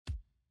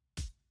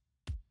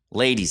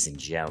Ladies and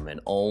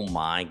gentlemen, oh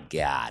my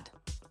God.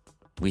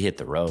 We hit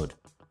the road.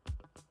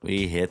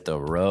 We hit the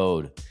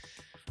road.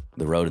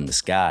 The road in the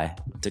sky.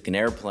 Took an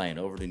airplane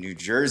over to New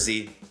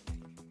Jersey.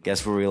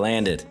 Guess where we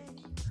landed?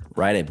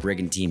 Right at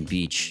Brigantine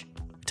Beach.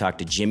 We talked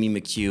to Jimmy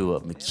McHugh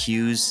of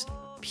McHugh's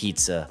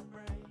Pizza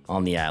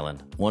on the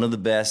island. One of the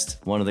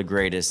best, one of the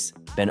greatest.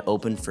 Been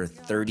open for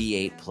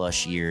 38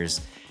 plus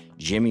years.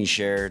 Jimmy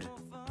shared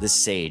the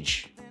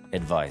sage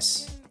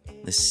advice.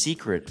 The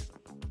secret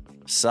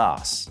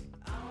sauce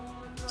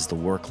is the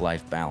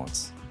work-life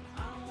balance.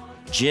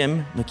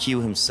 Jim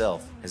McHugh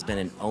himself has been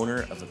an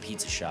owner of a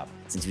pizza shop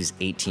since he was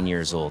 18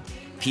 years old.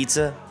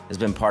 Pizza has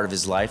been part of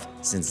his life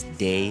since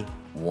day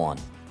one.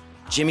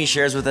 Jimmy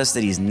shares with us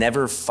that he's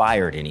never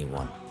fired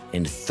anyone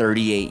in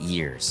 38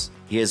 years.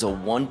 He has a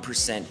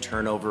 1%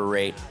 turnover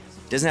rate,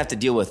 doesn't have to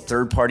deal with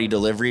third-party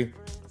delivery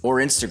or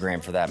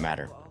Instagram for that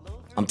matter.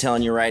 I'm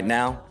telling you right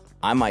now,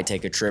 I might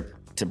take a trip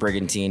to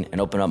Brigantine and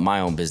open up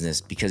my own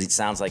business because it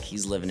sounds like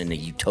he's living in a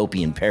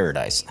utopian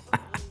paradise.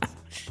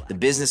 The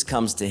business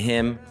comes to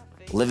him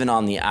living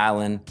on the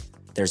island.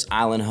 There's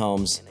island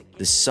homes.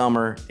 The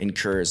summer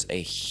incurs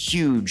a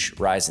huge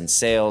rise in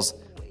sales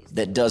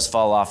that does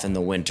fall off in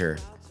the winter.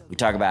 We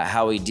talk about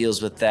how he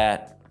deals with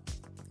that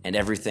and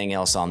everything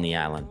else on the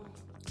island.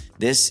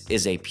 This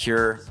is a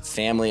pure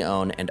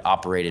family-owned and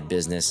operated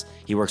business.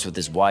 He works with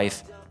his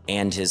wife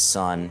and his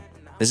son.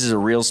 This is a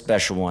real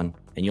special one,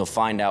 and you'll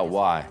find out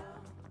why.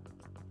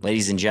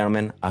 Ladies and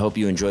gentlemen, I hope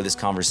you enjoy this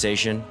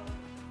conversation.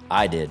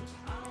 I did.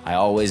 I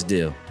always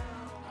do.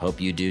 Hope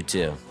you do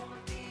too.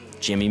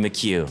 Jimmy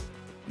McHugh,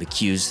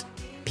 McHugh's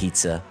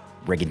Pizza,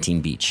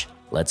 Brigantine Beach.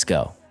 Let's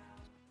go.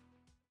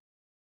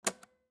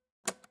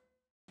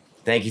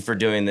 Thank you for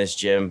doing this,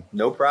 Jim.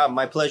 No problem.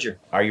 My pleasure.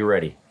 Are you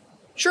ready?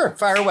 Sure.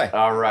 Fire away.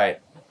 All right.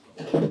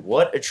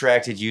 What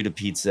attracted you to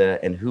pizza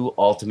and who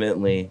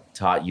ultimately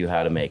taught you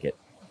how to make it?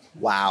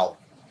 Wow.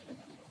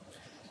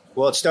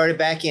 Well, it started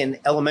back in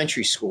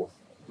elementary school.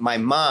 My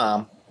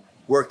mom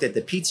worked at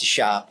the pizza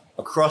shop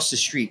across the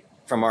street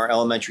from our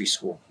elementary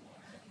school.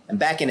 And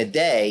back in the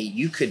day,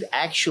 you could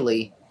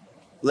actually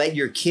let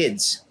your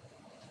kids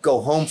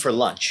go home for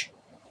lunch.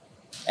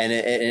 And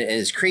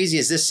as crazy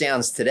as this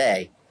sounds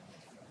today,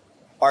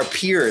 our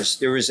peers,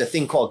 there was a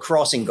thing called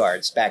crossing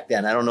guards back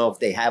then. I don't know if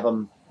they have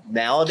them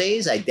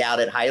nowadays. I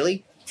doubt it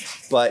highly.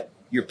 But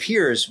your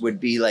peers would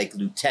be like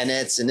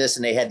lieutenants and this,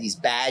 and they had these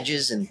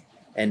badges and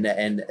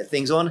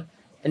things on,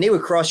 and they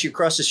would cross you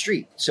across the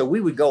street. So we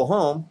would go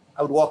home.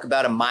 I would walk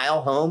about a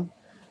mile home,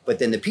 but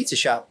then the pizza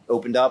shop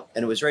opened up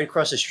and it was right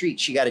across the street.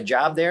 She got a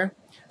job there.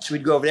 So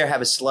we'd go over there,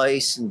 have a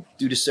slice and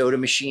do the soda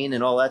machine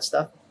and all that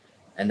stuff.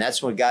 And that's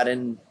how it got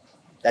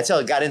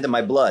into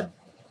my blood.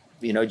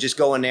 You know, just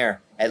going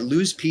there at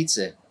Lou's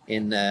Pizza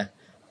in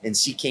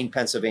Seacane,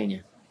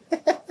 Pennsylvania.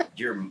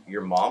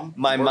 Your mom?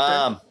 My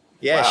mom. There?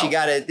 Yeah, Wow. She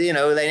got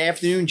an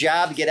afternoon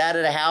job to get out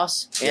of the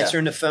house,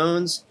 answering the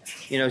phones,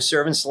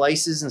 serving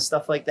slices and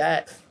stuff like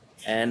that.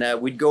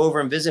 And we'd go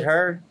over and visit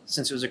her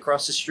since it was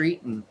across the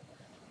street. And,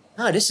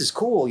 this is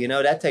cool,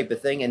 that type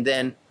of thing. And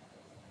then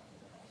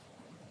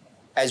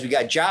as we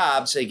got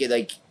jobs,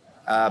 I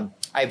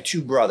have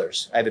two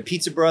brothers. I have a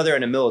pizza brother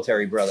and a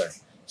military brother.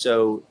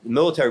 So the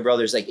military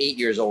brother is like 8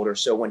 years older.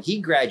 So when he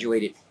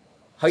graduated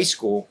high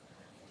school,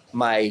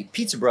 my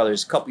pizza brother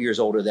is a couple years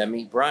older than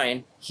me,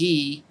 Brian,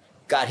 he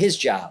got his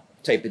job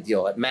type of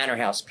deal at Manor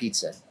House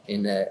Pizza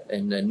in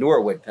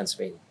Norwood,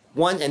 Pennsylvania.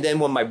 And then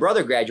when my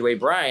brother graduated,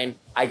 Brian,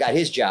 I got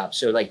his job.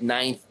 So like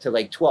 9th to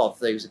like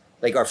 12th, it was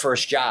like our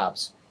first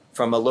jobs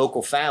from a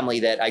local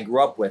family that I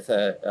grew up with,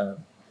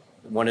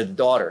 one of the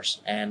daughters.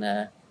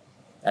 And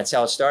that's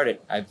how it started.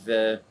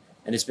 And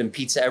it's been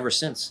pizza ever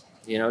since.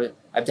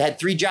 I've had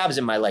 3 jobs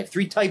in my life,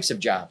 3 types of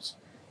jobs.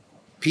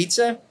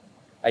 Pizza,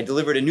 I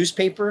delivered a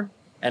newspaper,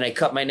 and I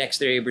cut my next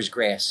door neighbor's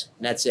grass.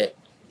 And that's it.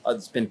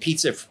 It's been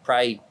pizza for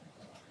probably,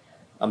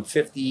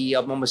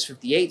 I'm almost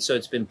 58, so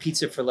it's been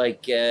pizza for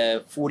like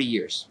 40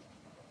 years.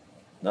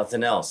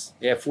 Nothing else?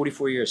 Yeah,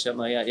 44 years, something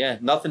like that. Yeah,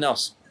 nothing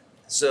else.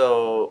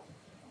 So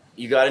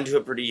you got into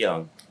it pretty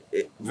young.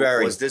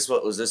 Very. Was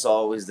this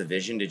always the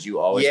vision? Did you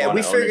always want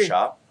to own a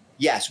shop?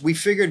 Yes, we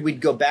figured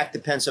we'd go back to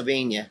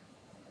Pennsylvania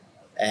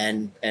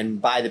and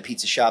buy the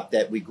pizza shop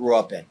that we grew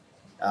up in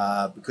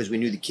because we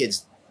knew the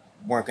kids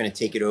weren't going to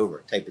take it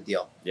over type of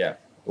deal. Yeah.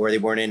 Or they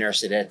weren't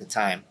interested at the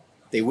time.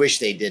 They wish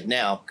they did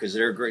now because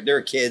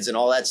they're kids and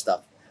all that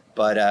stuff.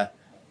 But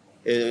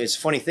it's a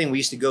funny thing. We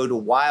used to go to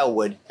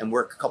Wildwood and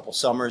work a couple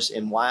summers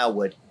in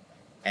Wildwood.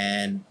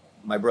 And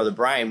my brother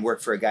Brian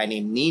worked for a guy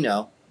named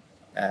Nino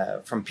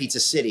from Pizza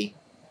City.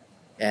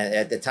 And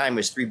at the time, it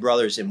was 3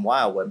 brothers in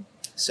Wildwood.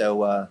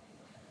 So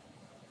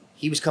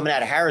he was coming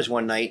out of Harris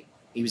one night.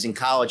 He was in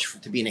college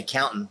to be an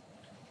accountant.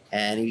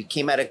 And he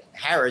came out of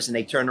Harris and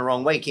they turned the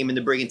wrong way, came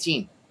into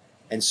Brigantine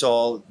and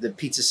saw the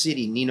Pizza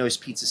City, Nino's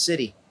Pizza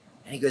City.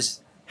 And he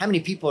goes, how many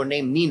people are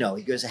named Nino?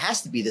 He goes, it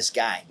has to be this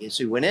guy. And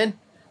so he went in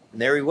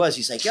and there he was.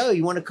 He's like, yo,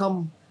 you want to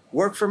come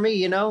work for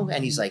me,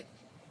 And he's like,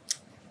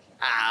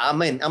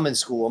 I'm in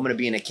school. I'm going to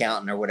be an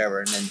accountant or whatever.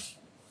 And then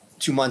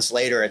 2 months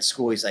later at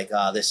school, he's like,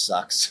 "Oh, this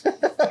sucks."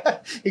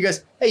 He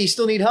goes, "Hey, you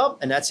still need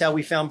help?" And that's how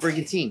we found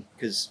Brigantine,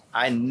 because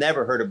I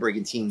never heard of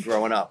Brigantine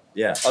growing up.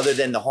 Yeah. Other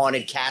than the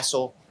haunted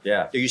castle.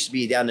 Yeah. There used to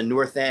be down the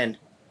north end.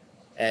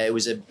 It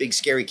was a big,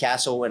 scary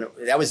castle, and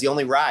that was the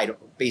only ride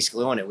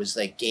basically on it. It was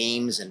like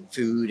games and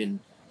food and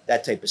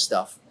that type of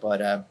stuff.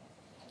 But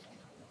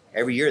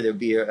every year there'd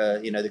be,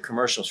 the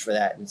commercials for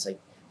that, and it's like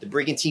the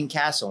Brigantine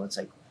Castle. And it's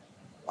like,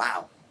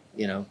 wow,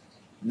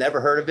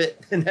 never heard of it,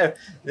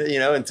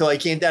 until I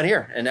came down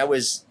here, and that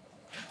was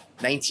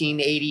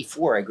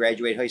 1984. I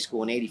graduated high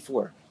school in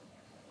 '84.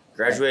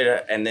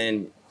 Graduated, and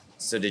then,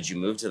 so did you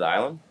move to the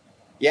island?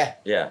 Yeah.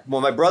 Yeah.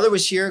 Well, my brother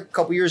was here a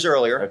couple years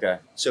earlier. Okay.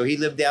 So he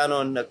lived down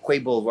on Quay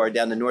Boulevard,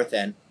 down the north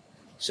end.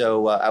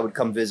 So I would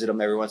come visit him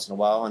every once in a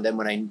while. And then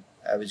when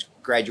I was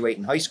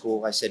graduating high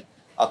school, I said,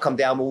 I'll come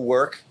down, we'll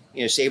work,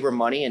 save our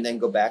money, and then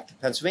go back to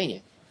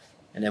Pennsylvania.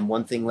 And then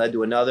one thing led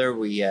to another.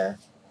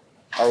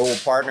 Our old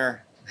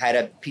partner had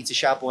a pizza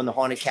shop on the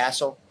Haunted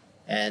Castle,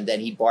 and then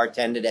he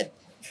bartended at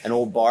an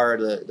old bar,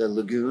 the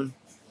Lagoon.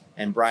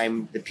 And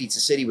Brian, the Pizza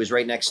City, was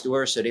right next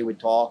door, so they would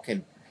talk,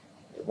 and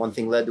one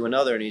thing led to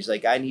another. And he's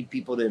like, I need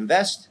people to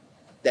invest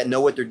that know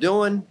what they're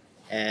doing.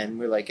 And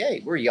we're like,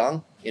 hey, we're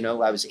young.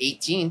 I was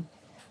 18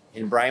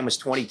 and Brian was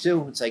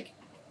 22. It's like,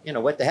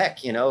 what the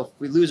heck? If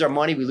we lose our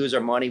money, we lose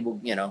our money.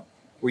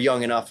 We're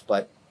young enough.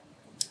 But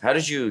how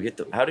did you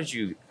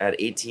at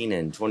 18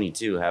 and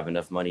 22 have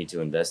enough money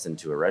to invest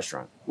into a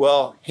restaurant?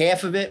 Well,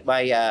 half of it,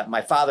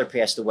 my father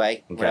passed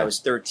away when I Okay. was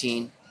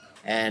 13,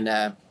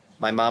 and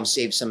my mom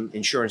saved some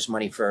insurance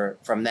money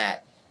from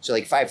that. So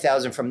like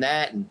 5,000 from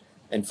that,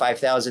 and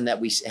 5,000 that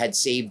we had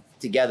saved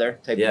together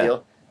type Yeah. of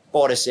deal,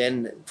 bought us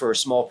in for a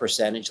small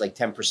percentage, like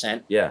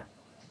 10%. Yeah.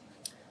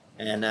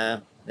 And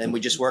then we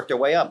just worked our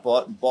way up,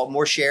 bought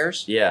more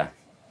shares, Yeah.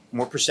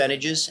 more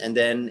percentages. And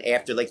then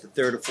after like the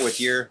third or fourth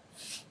year,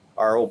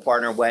 our old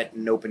partner went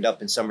and opened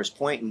up in Summers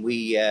Point, and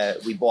we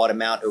bought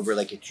him out over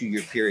like a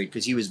 2-year period,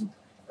 because he was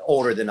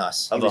older than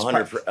us. He Of was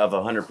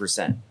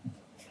 100%.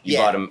 You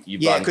Yeah. bought him. You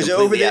Yeah, bought him because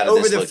completely out of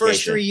over this the first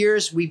location. 3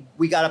 years,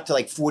 we got up to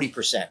like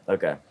 40%,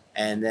 Okay.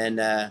 and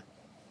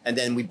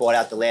then we bought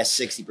out the last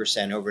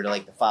 60% over to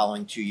like the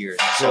following 2 years.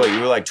 So you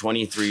were like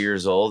 23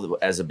 years old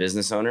as a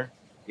business owner?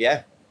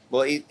 Yeah,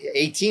 well,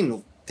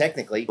 18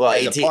 technically. Well,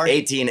 as a 18, partner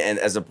 18 and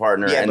as a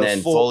partner, Yeah, and but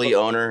then full- fully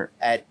owner.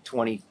 at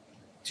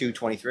 22,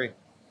 23.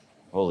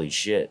 Holy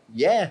shit.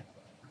 Yeah,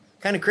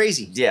 kind of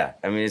crazy. Yeah.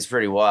 I mean, it's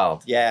pretty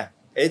wild. Yeah,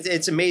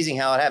 it's amazing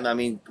how it happened. I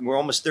mean, we're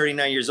almost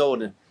 39 years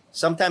old, and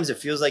sometimes it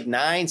feels like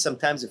 9,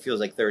 sometimes it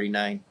feels like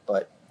 39.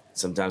 But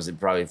Sometimes it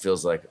probably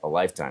feels like a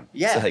lifetime.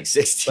 Yeah. It's like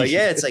 60. But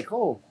yeah, it's like,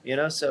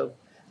 so.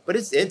 But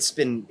it's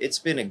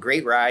been a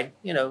great ride.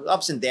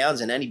 Ups and downs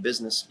in any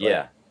business. But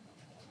Yeah.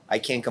 I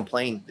can't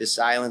complain. This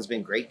island's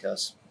been great to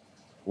us.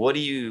 What do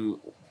you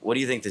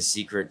think the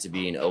secret to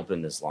being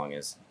open this long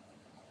is?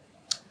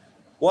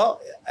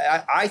 Well,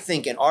 I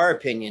think, in our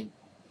opinion,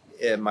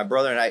 my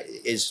brother and I,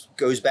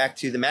 goes back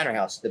to the Manor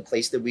House, the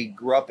place that we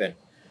grew up in.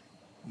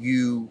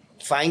 You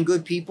find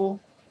good people,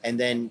 and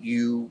then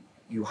you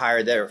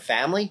hire their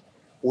family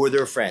or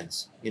their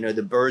friends.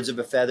 The birds of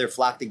a feather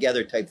flock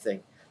together type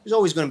thing. There's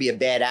always going to be a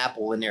bad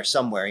apple in there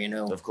somewhere,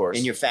 Of course.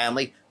 in your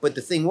family. But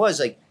the thing was,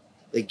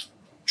 like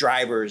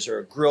drivers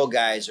or grill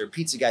guys or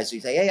pizza guys, who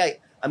say, hey,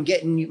 I'm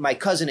getting my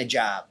cousin a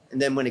job.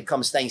 And then when it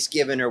comes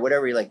Thanksgiving or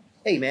whatever, you're like,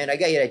 hey, man, I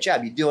got you that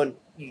job.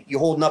 You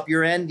holding up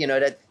your end,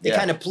 that they Yeah.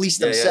 kind of police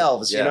Yeah, yeah.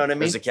 themselves. Yeah. You know what I mean?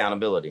 There's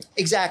accountability.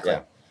 Exactly.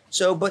 Yeah.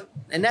 So,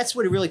 and that's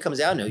what it really comes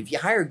down to. If you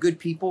hire good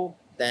people,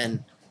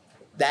 then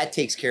that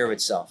takes care of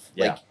itself.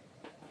 Yeah. Like,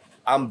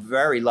 I'm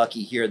very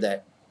lucky here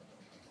that,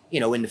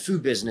 in the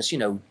food business,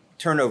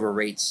 turnover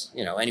rates,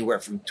 anywhere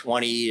from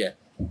 20 to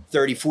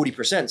 30,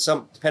 40%,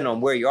 some depending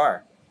on where you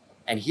are.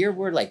 And here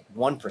we're like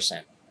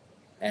 1%.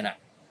 And,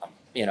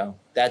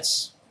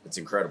 that's, It's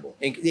incredible.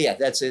 yeah,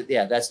 that's it.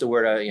 Yeah, that's the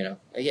word,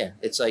 yeah,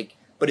 it's like,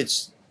 but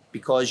it's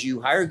because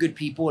you hire good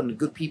people, and the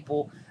good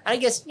people, and I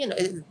guess,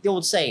 the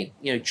old saying,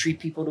 treat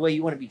people the way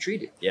you want to be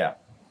treated. Yeah.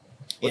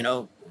 You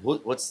know,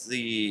 What's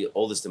the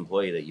oldest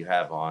employee that you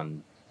have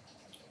on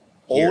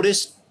here?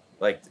 oldest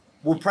Like,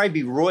 will probably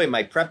be Roy,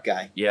 my prep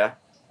guy. yeah,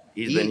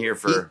 he's been here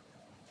for.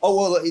 Oh,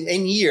 well,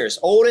 in years.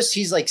 Oldest,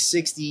 he's like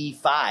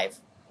 65.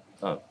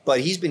 Oh. But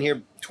he's been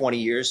here 20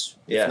 years,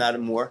 Yeah. if not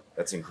more.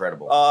 That's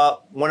incredible.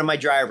 One of my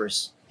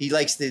drivers, he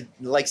likes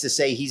to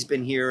say he's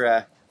been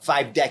here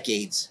 5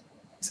 decades.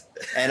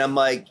 And I'm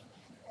like,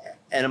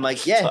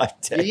 yeah,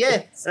 5 decades.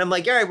 yeah. And I'm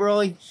like, all right, we're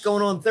only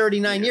going on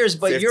 39 years,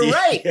 but 50. you're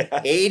right.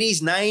 Yeah.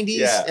 80s, 90s.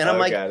 Yeah, And I'm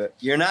like, got it.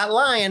 you're not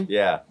lying.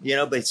 Yeah.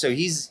 But so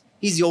he's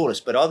the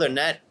oldest. But other than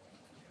that,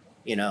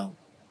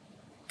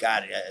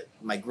 God,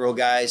 my grill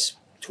guys,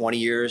 20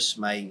 years.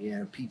 My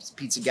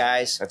pizza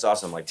guys, That's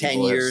awesome. Like 10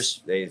 people have-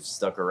 years. they've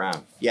stuck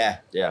around. yeah,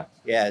 Yeah.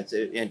 yeah.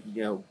 And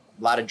a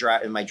lot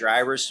of my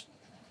drivers.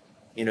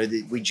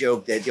 We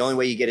joke that the only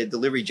way you get a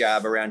delivery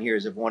job around here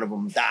is if one of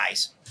them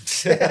dies.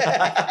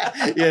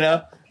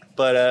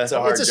 But It's a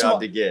hard job small,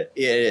 to get.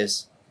 Yeah, it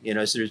is.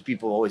 So there's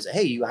people always,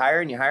 hey, you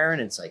hiring?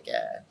 It's like,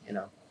 yeah,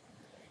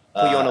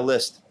 put you on a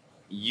list.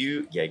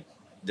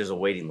 there's a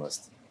waiting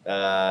list.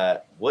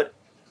 What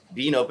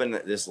being open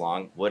this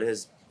long, what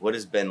has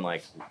been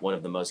like one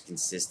of the most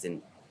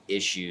consistent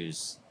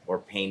issues or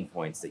pain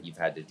points that you've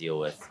had to deal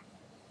with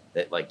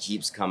that like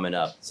keeps coming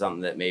up?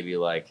 Something that maybe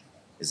like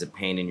is a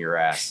pain in your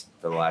ass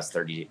for the last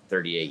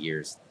 38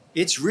 years.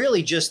 It's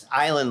really just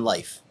island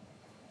life.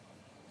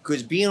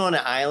 Because being on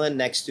an island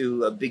next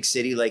to a big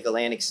city like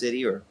Atlantic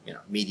City or,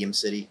 medium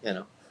city,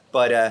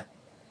 but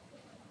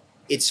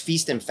it's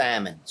feast and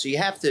famine. So you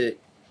have to,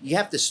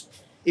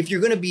 if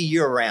you're going to be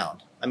year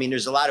round, I mean,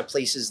 there's a lot of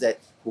places that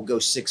will go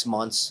 6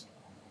 months,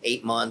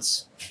 8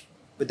 months,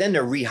 but then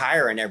they're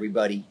rehiring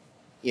everybody,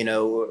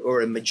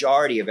 or a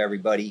majority of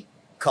everybody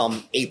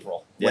come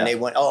April when they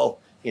want,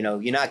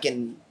 you're not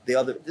getting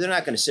they're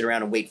not going to sit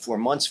around and wait 4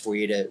 months for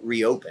you to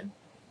reopen,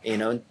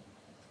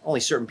 only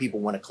certain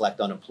people want to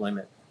collect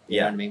unemployment. You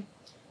know what I mean?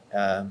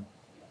 And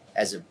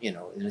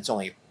it's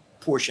only a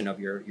portion of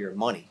your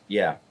money.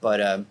 Yeah.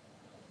 But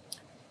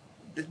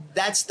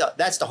that's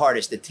the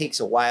hardest. It takes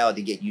a while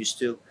to get used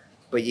to,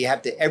 but you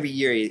have to every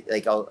year.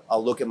 Like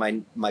I'll look at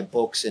my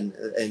books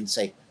and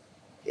say,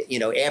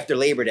 after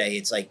Labor Day,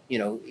 it's like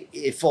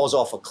it falls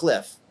off a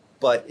cliff,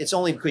 but it's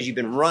only because you've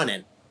been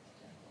running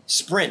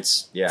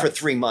sprints for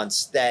 3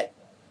 months that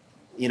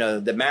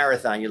the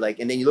marathon. You're like,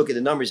 and then you look at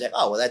the numbers, like,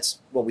 oh well, that's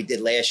what we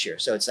did last year,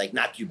 so it's like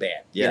not too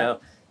bad.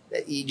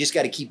 You just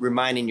got to keep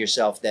reminding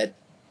yourself that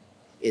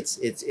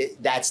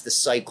that's the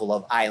cycle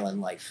of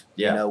island life.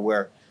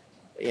 Where.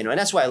 And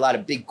that's why a lot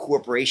of big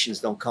corporations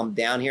don't come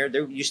down here.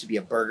 There used to be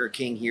a Burger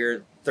King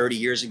here 30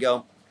 years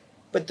ago,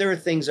 but there are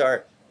things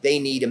they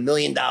need $1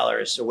 million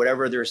or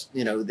whatever there's,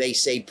 they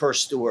say per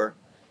store,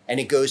 and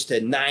it goes to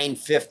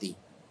 $950.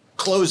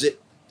 Close it.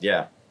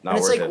 Yeah. And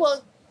it's like,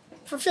 well,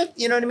 for 50,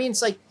 you know what I mean?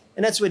 It's like,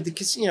 and that's with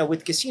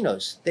with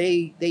casinos.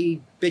 They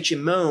bitch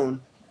and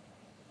moan,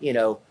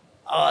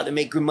 they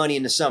make good money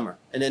in the summer,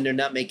 and then they're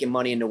not making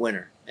money in the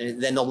winter, and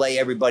then they'll lay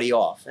everybody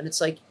off. And it's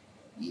like,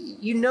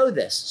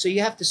 this. So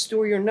you have to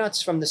store your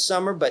nuts from the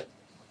summer, but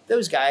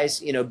those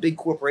guys, big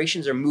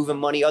corporations are moving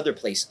money other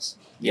places,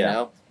 you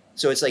know?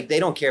 So it's like, they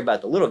don't care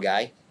about the little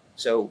guy.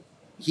 So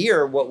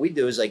here, what we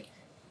do is like,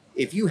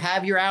 if you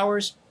have your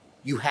hours,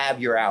 you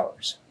have your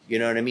hours. You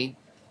know what I mean?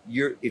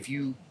 If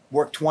you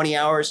work 20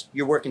 hours,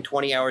 you're working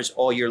 20 hours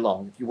all year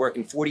long. If you're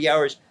working 40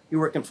 hours, you're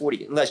working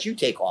 40, unless you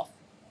take off.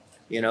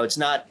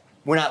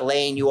 We're not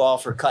laying you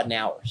off or cutting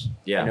hours.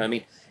 Yeah. You know what I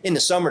mean? In the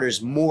summer,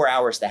 there's more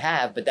hours to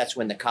have, but that's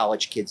when the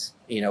college kids,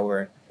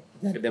 that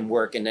have been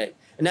working. And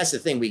that's the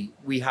thing.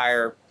 We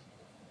hire,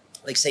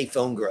 like, say,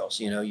 phone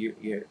girls. We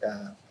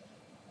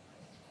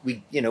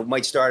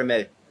might start them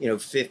at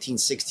 15,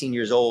 16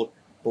 years old,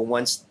 but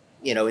once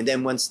and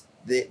then once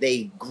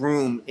they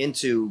groom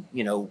into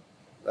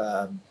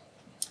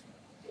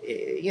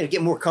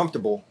get more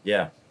comfortable.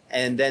 Yeah.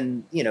 And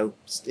then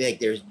like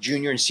there's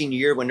junior and senior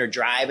year when they're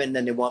driving,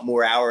 then they want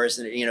more hours,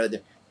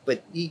 and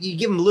but you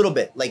give them a little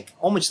bit, like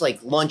almost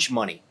like lunch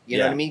money. You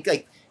know what I mean?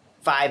 Like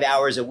 5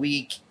 hours a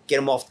week, get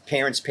them off the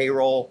parents'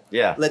 payroll.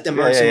 Yeah. Let them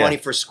earn some money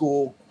for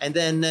school. And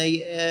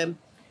then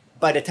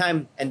by the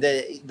time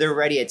they're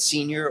ready at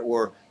senior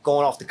or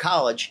going off to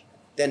college,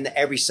 then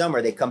every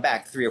summer they come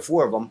back, 3 or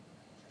 4 of them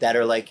that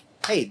are like,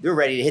 hey, they're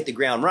ready to hit the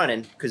ground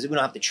running because we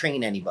don't have to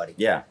train anybody.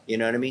 Yeah. You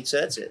know what I mean? So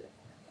that's it.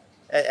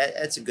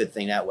 That's a good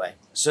thing that way.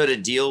 So to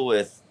deal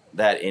with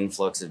that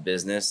influx of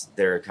business,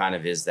 there kind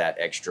of is that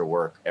extra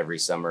work every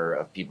summer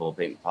of people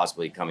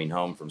possibly coming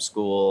home from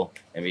school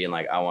and being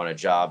like, I want a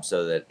job,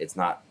 so that it's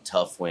not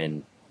tough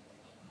when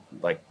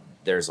like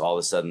there's all of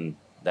a sudden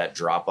that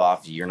drop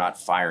off. You're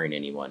not firing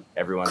anyone.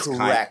 Everyone's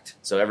correct.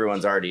 So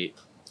everyone's already,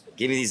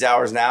 give me these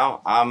hours now.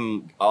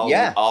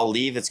 I'll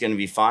leave. It's going to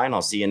be fine.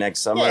 I'll see you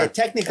next summer. Yeah,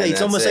 technically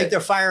it's almost like they're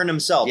firing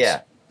themselves.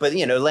 Yeah. But,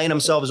 laying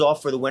themselves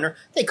off for the winter.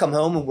 They come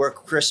home and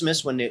work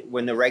Christmas when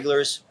the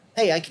regulars,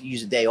 hey, I could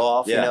use a day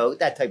off,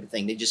 that type of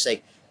thing. They just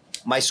say,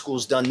 my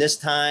school's done this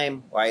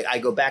time, or I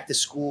go back to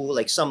school.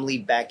 Like some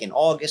leave back in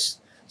August,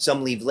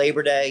 some leave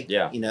Labor Day.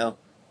 Yeah.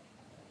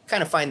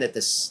 Kind of find that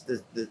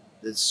the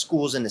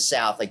schools in the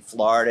South, like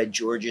Florida,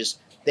 Georgia's,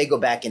 they go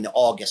back into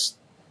August,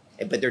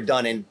 but they're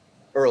done in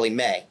early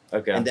May.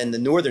 Okay. And then the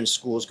northern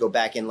schools go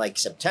back in like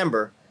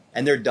September,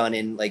 and they're done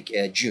in like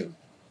June.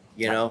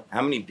 How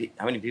many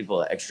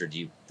people extra do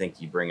you think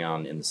you bring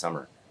on in the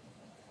summer?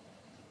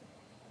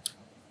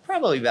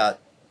 Probably about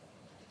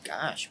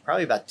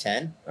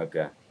 10.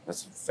 Okay.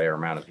 That's a fair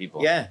amount of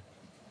people. Yeah.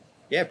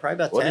 Yeah,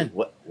 probably about 10.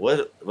 What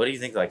do you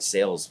think, like,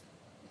 sales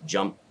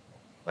jump?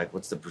 Like,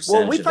 what's the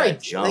percentage of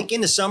that jump? Like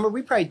in the summer,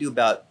 we probably do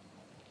about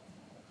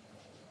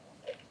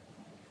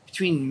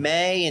between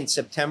May and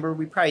September,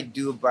 we probably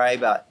do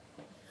about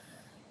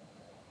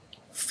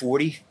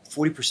 40%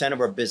 of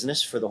our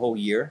business for the whole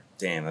year.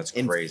 Damn, that's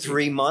crazy. In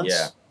 3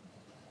 months.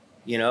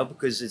 Yeah.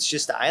 Because it's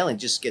just the island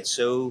just gets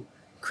so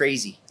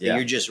crazy. Yeah.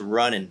 You're just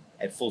running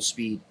at full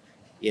speed,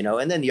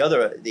 and then the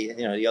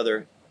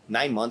other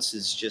 9 months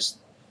is just,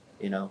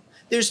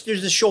 there's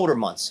the shoulder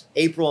months.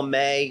 April and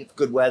May,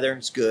 good weather,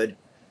 it's good.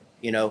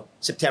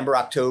 September,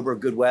 October,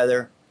 good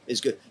weather is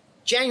good.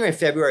 January and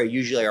February are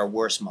usually our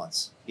worst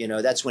months, You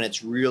know, that's when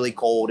it's really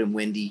cold and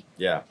windy.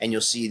 Yeah. And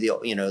you'll see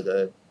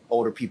the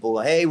older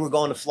people, hey, we're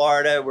going to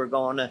Florida, we're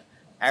going to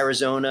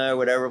Arizona or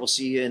whatever. We'll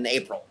see you in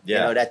April. Yeah.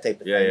 You know, that type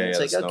of thing. It's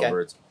like, okay.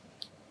 Snowbirds.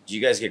 Do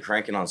you guys get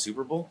cranking on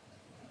Super Bowl?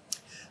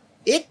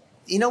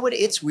 You know what?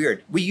 It's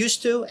weird. We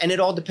used to, and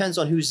it all depends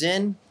on who's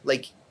in.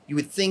 Like, you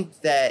would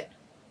think that,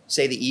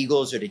 say, the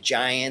Eagles or the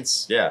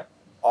Giants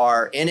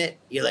are in it.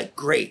 You're like,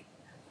 great.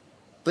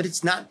 But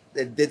it's not.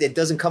 It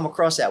doesn't come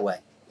across that way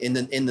in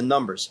the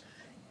numbers.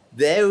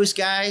 Those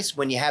guys,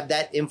 when you have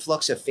that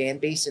influx of fan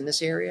base in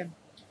this area,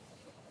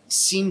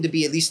 seem to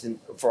be, at least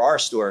for our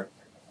store,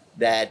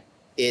 that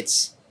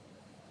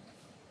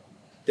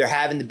they're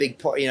having the big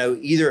part. You know,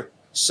 either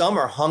some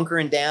are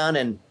hunkering down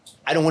and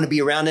I don't want to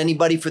be around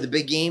anybody for the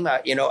big game.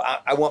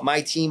 I want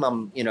my team.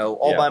 I'm,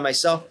 all by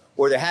myself.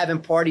 Or they're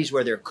having parties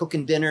where they're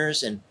cooking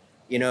dinners and,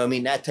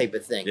 that type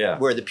of thing. Yeah.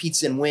 Where the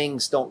pizza and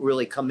wings don't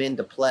really come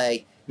into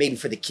play, maybe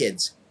for the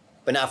kids,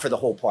 but not for the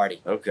whole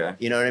party. Okay.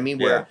 You know what I mean?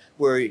 Yeah.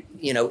 Where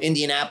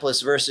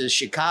Indianapolis versus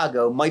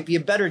Chicago might be a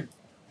better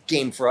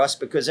game for us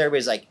because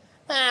everybody's like,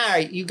 all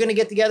right, you going to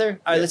get together?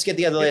 All right, let's get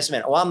together last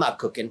minute. Well, I'm not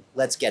cooking.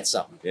 Let's get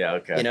something. Yeah,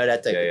 okay. That type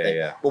of thing.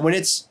 Yeah. But when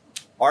it's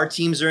our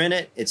teams are in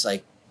it, it's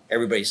like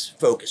everybody's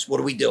focused. What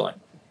are we doing?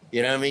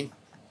 You know what I mean?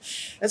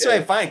 That's what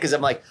I find because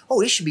I'm like,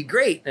 oh, this should be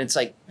great. And it's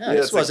like,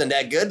 this wasn't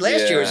that good.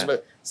 Last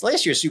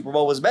year's Super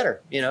Bowl was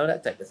better.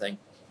 That type of thing.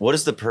 What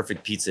is the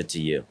perfect pizza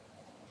to you?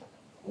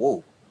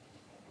 Whoa.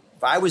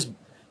 If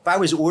I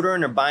was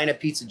ordering or buying a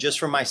pizza just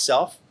for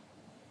myself,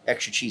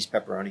 extra cheese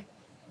pepperoni.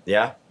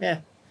 Yeah? Yeah.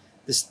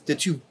 The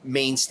two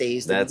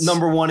mainstays, That's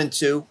number 1 and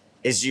 2.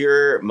 Is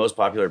your most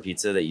popular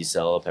pizza that you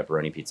sell a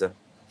pepperoni pizza?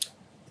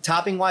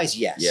 Topping wise,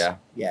 yes. Yeah.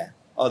 Yeah.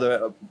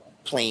 Other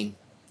plain.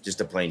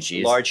 Just a plain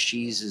cheese? Large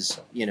cheese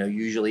is,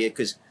 usually it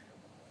because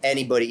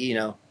anybody,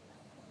 you're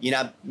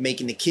not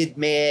making the kid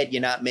mad.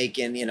 You're not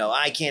making,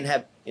 I can't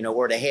have,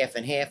 or the half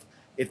and half.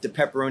 If the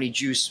pepperoni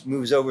juice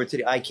moves over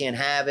to I can't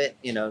have it,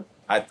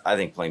 I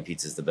think plain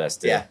pizza is the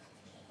best too.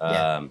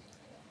 Yeah.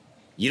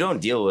 You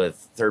don't deal with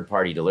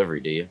third-party delivery,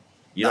 do you?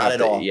 Not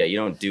at all. Yeah, you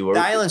don't do. The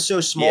island's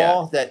so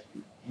small that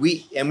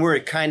we're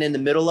kind of in the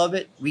middle of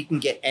it. We can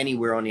get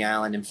anywhere on the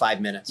island in 5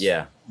 minutes.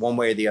 Yeah. One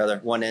way or the other,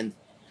 one end.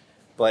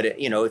 But,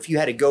 if you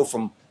had to go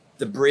from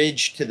the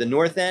bridge to the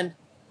north end,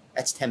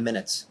 that's 10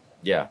 minutes.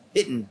 Yeah.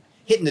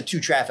 Hitting the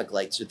 2 traffic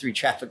lights or 3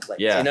 traffic lights.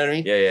 Yeah. You know what I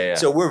mean? Yeah.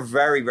 So we're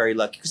very, very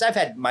lucky because I've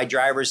had my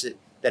drivers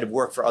that have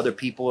worked for other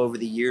people over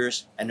the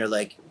years, and they're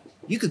like,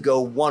 you could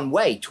go one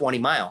way 20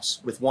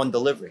 miles with one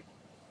delivery.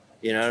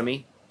 You know what I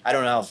mean? I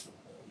don't know if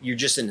you're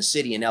just in the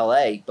city in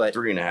LA, but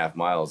 3.5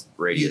 miles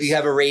radius. you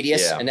have a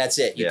radius and that's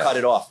it. You cut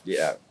it off.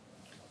 Yeah.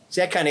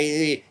 So that kind of,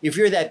 if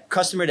you're that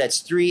customer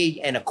that's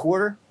 3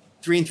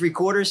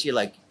 3.75, you're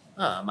like,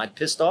 am I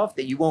pissed off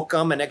that you won't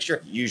come an extra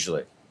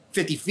Usually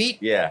 50 feet?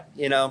 Yeah.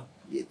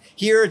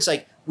 Here it's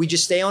like we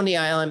just stay on the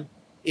island.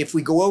 If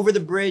we go over the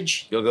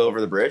bridge, You'll go over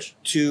the bridge?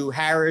 to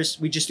Harris,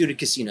 we just do the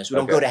casinos. We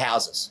don't go to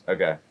houses.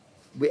 Okay.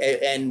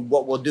 And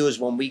what we'll do is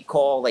when we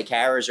call like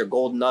Harris or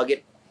Golden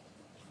Nugget,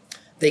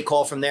 they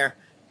call from there.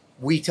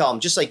 We tell them,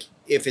 just like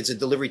if it's a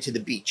delivery to the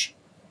beach,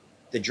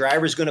 the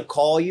driver's going to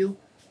call you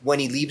when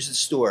he leaves the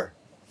store.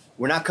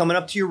 We're not coming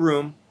up to your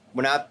room.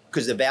 We're not,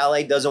 because the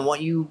valet doesn't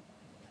want you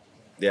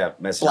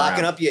Messing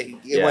blocking around. up.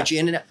 It wants you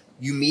in and out.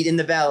 You meet in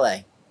the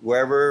valet,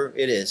 wherever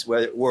it is,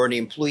 or in the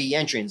employee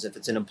entrance if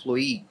it's an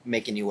employee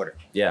making the order.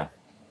 Yeah.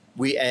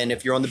 And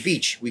if you're on the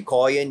beach, we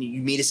call you and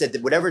you meet us at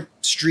whatever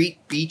street,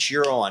 beach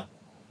you're on.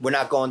 We're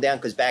not going down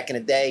because back in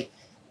the day,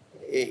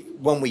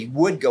 when we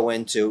would go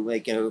into,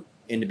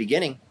 in the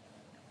beginning,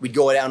 we'd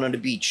go down on the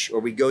beach or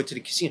we'd go to the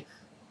casino.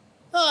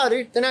 Oh,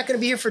 they're not going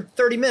to be here for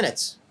 30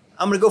 minutes.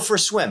 I'm going to go for a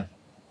swim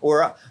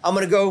or I'm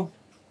going to go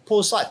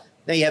pull a slide.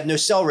 Now you have no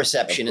cell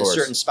reception in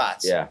certain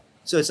spots. Yeah.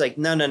 So it's like,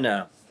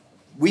 no.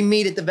 We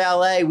meet at the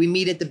valet. We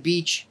meet at the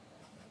beach.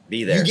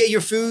 Be there. You get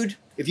your food.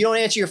 If you don't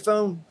answer your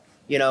phone,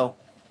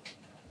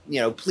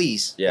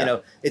 please. Yeah.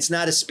 It's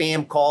not a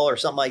spam call or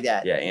something like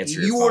that. Yeah, answer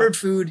your You phone. ordered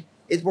food.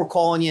 We're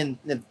calling you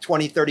in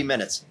 20, 30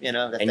 minutes.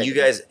 And you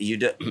guys,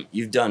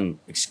 you've done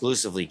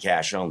exclusively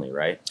cash only,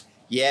 right?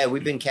 Yeah,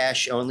 we've been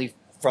cash only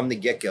from the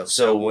get-go.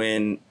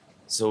 So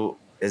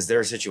is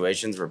there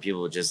situations where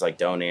people just like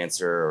don't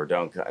answer or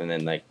don't, and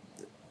then like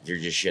you're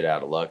just shit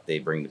out of luck, they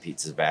bring the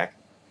pizzas back?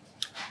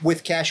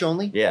 With cash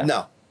only?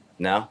 Yeah.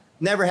 No?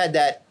 Never had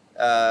that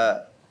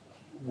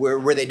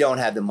where they don't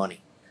have the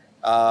money.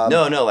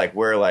 No, like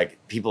where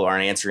like people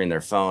aren't answering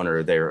their phone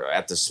or they're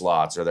at the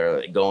slots or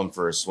they're like, going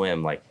for a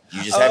swim. Like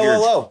you just have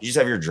you just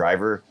have your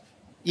driver.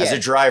 Yeah. As a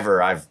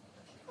driver, I've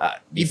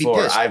You'd be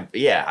before pissed.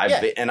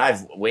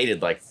 I've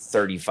waited like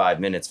 35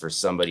 minutes for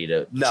somebody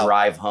to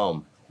drive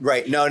home.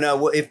 Right. No.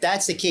 Well, if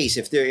that's the case,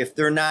 if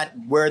they're not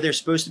where they're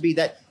supposed to be,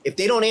 that if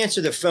they don't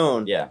answer the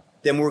phone,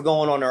 then we're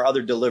going on our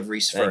other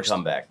deliveries first. Then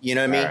come back. You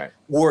know what I mean? Right.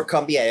 Or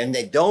and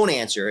they don't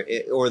answer,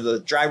 or the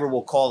driver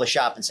will call the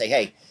shop and say,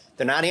 hey,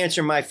 they're not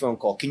answering my phone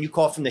call. Can you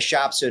call from the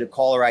shop so the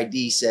caller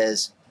ID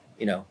says,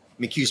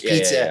 McHugh's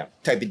Pizza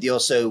type of deal,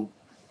 so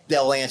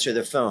they'll answer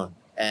the phone.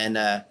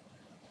 And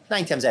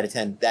 9 times out of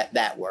 10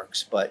 that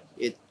works. But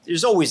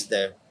there's always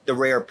the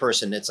rare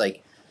person that's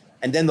like,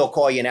 and then they'll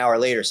call you an hour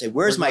later and say,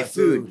 where's my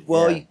food?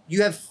 Well,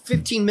 you have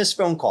 15 missed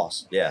phone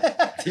calls.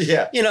 Yeah.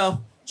 Yeah. You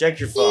know, check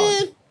your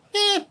phone.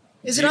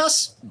 Is it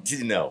us?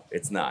 No,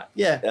 it's not.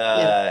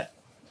 Yeah.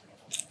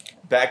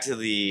 Back to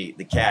the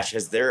cash.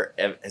 Has there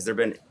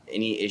been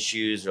any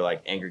issues or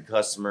like angry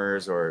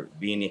customers or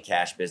being in a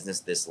cash business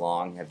this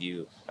long?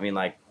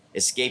 Like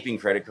escaping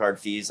credit card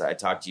fees? I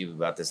talked to you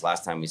about this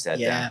last time we sat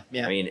down.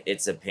 Yeah. I mean,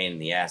 it's a pain in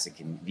the ass. It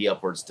can be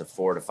upwards to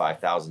 $4,000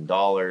 to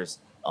 $5,000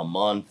 a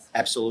month.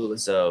 Absolutely.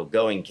 So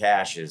going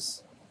cash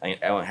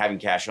having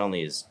cash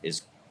only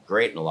is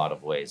great in a lot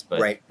of ways. But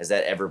right. has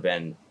there ever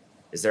been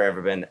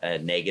a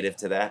negative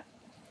to that?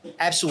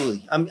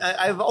 Absolutely.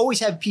 I've always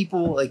had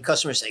people, like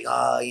customers, say,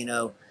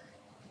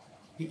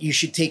 you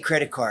should take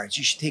credit cards.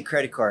 You should take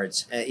credit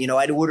cards.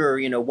 I'd order,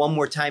 one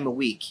more time a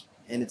week.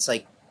 And it's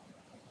like,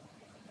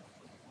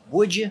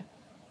 would you?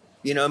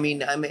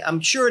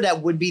 I'm sure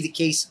that would be the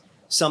case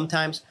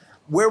sometimes.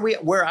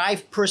 Where I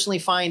personally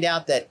find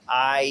out that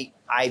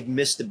I've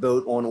missed the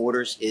boat on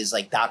orders is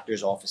like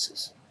doctor's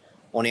offices.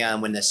 Only on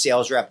when the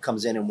sales rep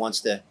comes in and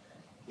wants to,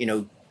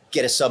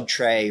 get a sub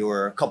tray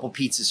or a couple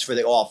pizzas for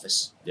the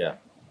office. Yeah.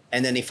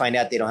 And then they find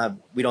out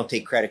we don't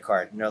take credit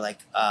card. And they're like,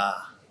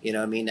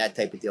 that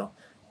type of deal.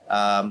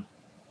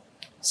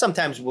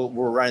 Sometimes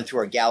we're running through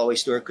our Galloway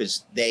store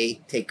because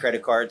they take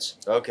credit cards.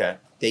 Okay.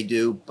 They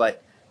do,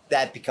 but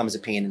that becomes a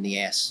pain in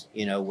the ass,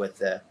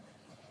 with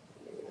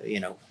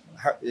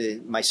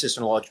my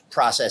sister-in-law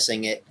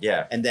processing it.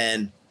 Yeah. And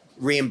then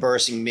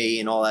reimbursing me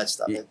and all that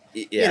stuff.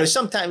 Yeah.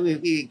 Sometimes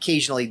we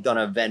occasionally done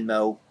a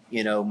Venmo,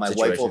 my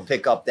Situation. wife will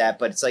pick up that,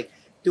 but it's like,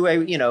 do I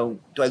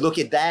look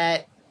at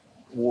that?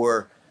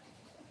 Or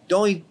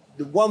the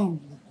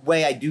one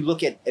way I do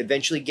look at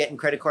eventually getting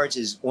credit cards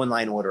is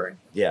online ordering.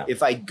 Yeah.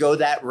 If I go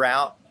that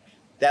route,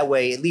 that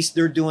way, at least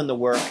they're doing the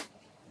work.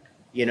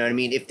 You know what I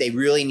mean? If they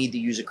really need to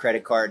use a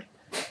credit card.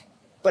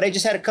 But I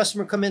just had a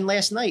customer come in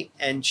last night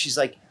and she's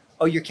like,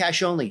 oh, you're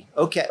cash only.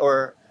 Okay.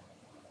 Or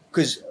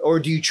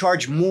do you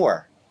charge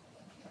more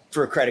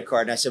for a credit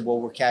card? And I said,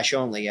 well, we're cash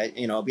only.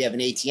 We have an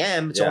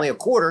ATM. It's only a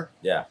quarter.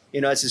 Yeah.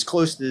 It's as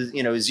close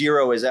to,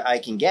 zero as I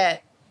can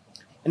get.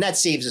 And that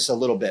saves us a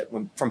little bit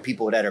from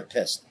people that are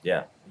pissed.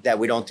 Yeah. That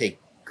we don't take,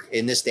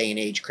 in this day and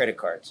age, credit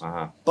cards.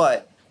 Uh-huh.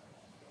 But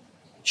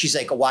she's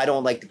like, oh, I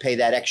don't like to pay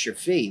that extra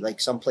fee. Like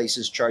some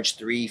places charge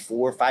 3%,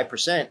 4%,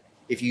 5%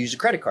 if you use a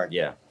credit card.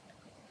 Yeah.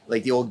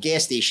 Like the old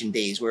gas station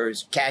days where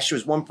cash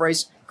was one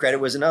price, credit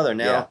was another.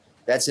 Now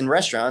that's in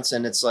restaurants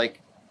and it's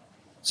like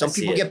some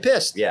people get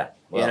pissed. Yeah.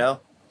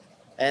 Well.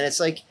 And it's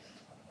like,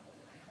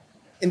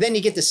 and then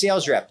you get the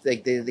sales rep,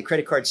 like the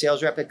credit card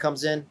sales rep that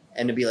comes in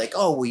and to be like,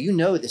 oh, well,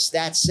 the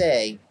stats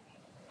say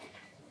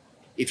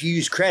if you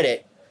use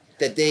credit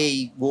that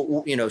they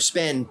will,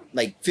 spend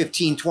like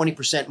 15,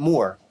 20%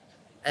 more.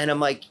 And I'm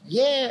like,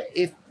 yeah,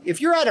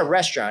 if you're at a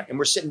restaurant and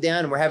we're sitting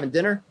down and we're having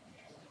dinner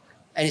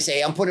and you say,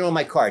 hey, I'm putting it on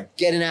my card,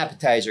 get an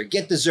appetizer,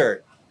 get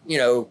dessert,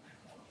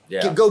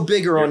 go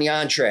bigger on the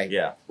entree.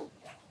 Yeah.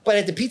 But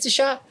at the pizza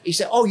shop, you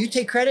say, oh, you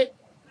take credit?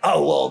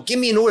 Oh, well, give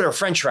me an order of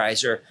French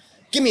fries or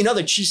give me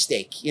another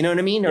cheesesteak. You know what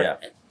I mean?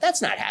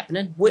 That's not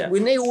happening.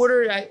 When they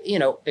order,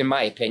 in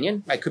my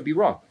opinion, I could be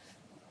wrong.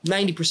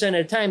 90% of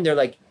the time, they're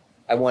like,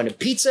 I want a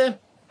pizza,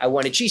 I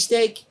want a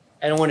cheesesteak,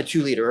 and I want a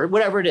 2-liter or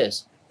whatever it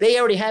is. They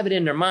already have it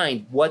in their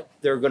mind what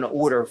they're going to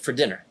order for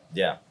dinner.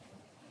 Yeah.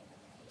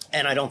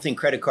 And I don't think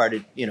credit card,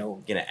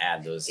 going to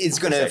add those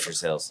extra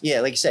sales.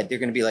 Yeah, like you said, they're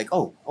going to be like,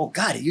 oh,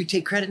 God, you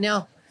take credit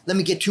now? Let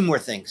me get 2 more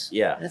things.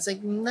 Yeah. And it's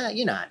like, nah,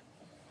 you're not.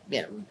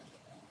 Like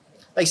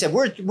I said,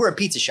 we're a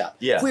pizza shop.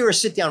 Yeah. If we were a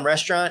sit-down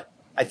restaurant,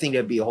 I think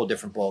that'd be a whole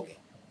different ballgame.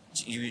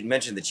 You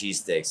mentioned the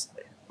cheesesteaks.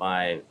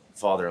 My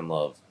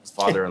father-in-law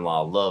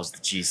loves the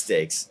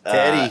cheesesteaks.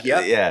 Teddy,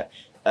 yep.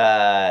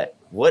 Yeah.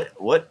 What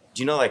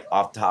do you know, like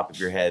off the top of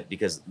your head?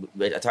 Because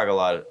I talk to a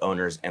lot of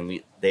owners,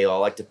 and they all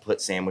like to put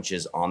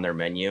sandwiches on their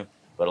menu,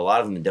 but a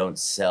lot of them don't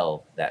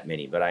sell that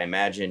many. But I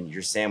imagine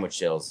your sandwich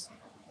sales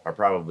are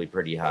probably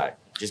pretty high,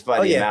 just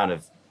by the amount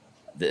of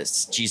the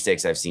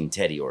cheesesteaks I've seen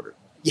Teddy order.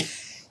 Yeah.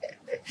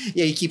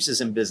 Yeah, he keeps us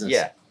in business.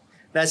 Yeah.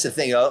 That's the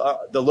thing.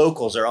 The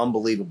locals are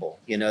unbelievable.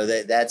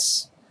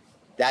 That's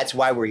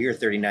why we're here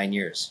 39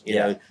 years. You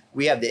know,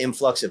 we have the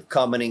influx of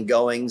coming and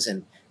goings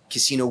and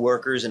casino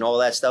workers and all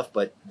that stuff,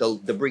 but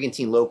the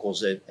Brigantine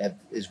locals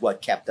is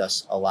what kept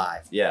us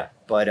alive. Yeah.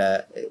 But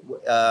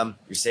your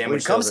sandwich when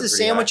it comes to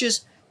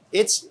sandwiches,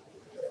 it's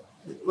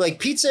like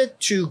pizza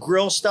to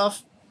grill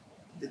stuff.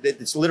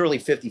 It's literally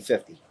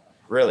 50-50.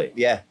 Really?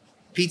 Yeah.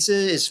 Pizza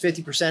is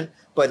 50%,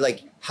 but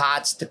like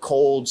hots to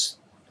colds.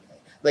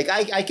 Like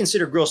I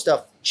consider grill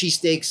stuff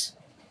cheesesteaks,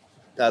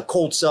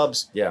 cold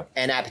subs,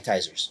 and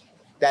appetizers.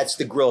 That's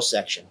the grill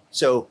section.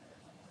 So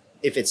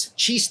if it's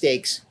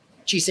cheesesteaks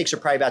are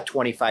probably about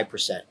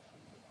 25%.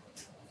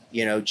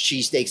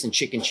 Cheesesteaks and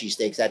chicken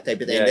cheesesteaks, that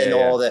type of thing. And then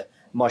all the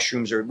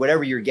mushrooms or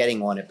whatever you're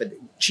getting on it, but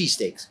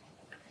cheesesteaks.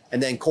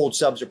 And then cold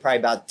subs are probably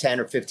about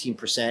 10 or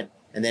 15%.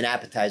 And then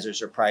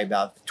appetizers are probably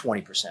about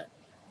 20%.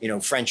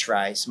 French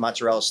fries,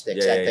 mozzarella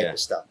sticks, Yeah, that yeah, type yeah. of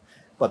stuff.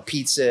 But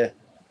pizza,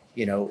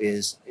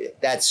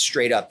 that's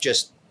straight up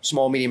just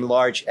small, medium,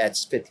 large.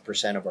 That's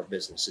 50% of our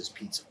business is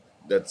pizza.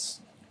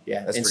 That's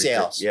Yeah, that's in pretty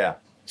sales. Good. Yeah.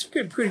 It's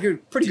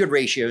pretty good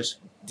ratios.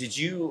 Did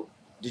you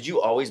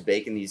always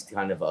bake in these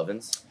kind of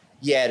ovens?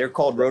 Yeah, they're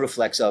called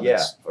Rotoflex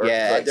ovens.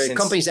 Like the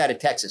company's out of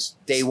Texas.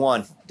 Day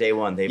one. You've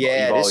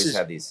always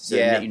had these. So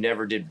you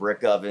never did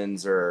brick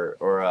ovens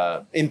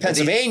or in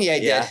Pennsylvania. I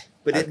did, yeah?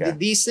 but Okay.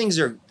 these things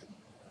are.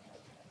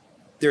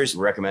 There's.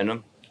 Recommend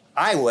them?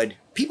 I would.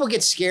 People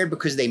get scared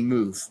because they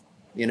move.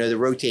 They're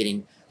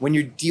rotating. When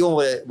you're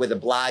dealing with a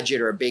Blodgett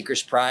or a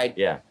Baker's Pride,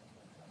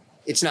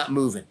 it's not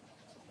moving.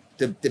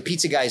 The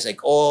pizza guy's like,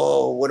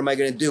 oh, what am I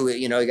going to do?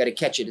 I got to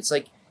catch it. It's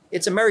like,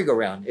 it's a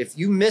merry-go-round. If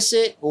you miss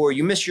it or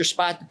you miss your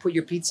spot to put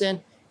your pizza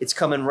in, it's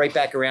coming right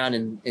back around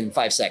in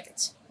 5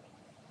 seconds.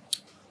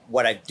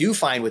 What I do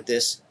find with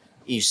this,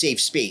 you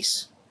save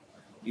space.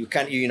 You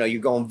kind of,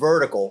 you're going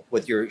vertical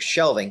with your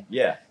shelving.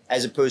 Yeah.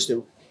 As opposed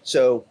to,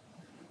 so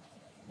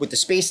with the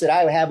space that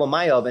I have on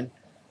my oven,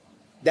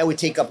 that would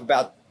take up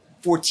about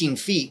 14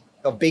 feet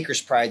of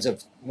Baker's Prides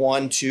of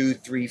 1, 2,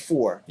 3,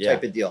 4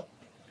 type of deal.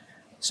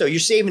 So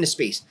you're saving the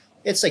space.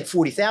 It's like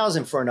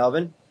 $40,000 for an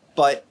oven,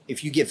 but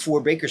if you get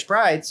 4 Baker's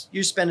Prides,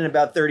 you're spending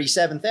about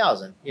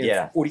 $37,000.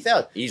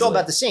 $40,000. It's all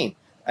about the same.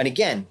 And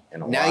again,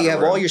 now you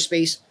have all your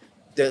space.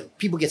 The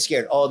people get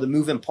scared. Oh, the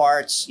moving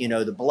parts,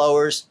 the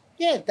blowers.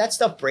 Yeah, that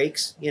stuff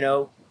breaks.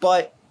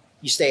 But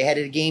you stay ahead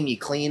of the game. You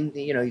clean.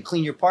 You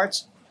clean your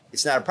parts.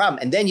 It's not a problem.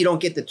 And then you don't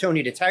get the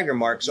Tony the Tiger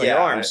marks on your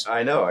arms.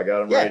 I know. I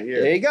got them right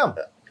here. There you go.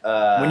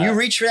 When you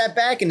reach for that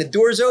back and the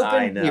door's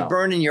open, you're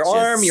burning your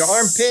arm, your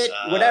armpit,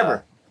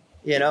 whatever.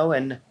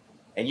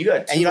 And you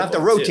got and you don't have to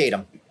rotate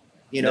them.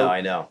 No,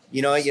 I know.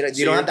 You don't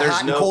have the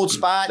hot and cold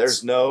spots.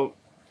 There's no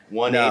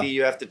 180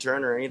 you have to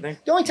turn or anything.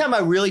 The only time I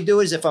really do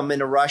is if I'm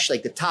in a rush,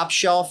 like the top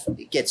shelf,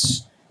 it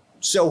gets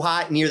so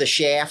hot near the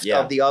shaft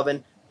of the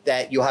oven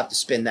that you'll have to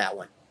spin that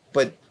one.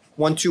 But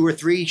 1, 2, or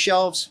 3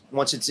 shelves,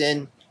 once it's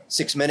in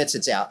 6 minutes,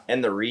 it's out.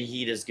 And the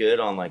reheat is good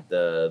on like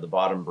the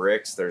bottom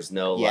bricks. There's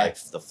no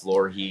like the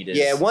floor heat is.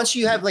 Yeah, once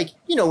you have like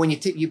when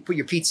you put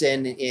your pizza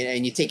in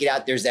and you take it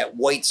out, there's that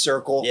white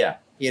circle. Yeah.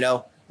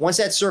 Once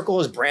that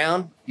circle is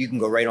brown, you can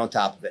go right on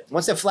top of it.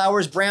 Once the flour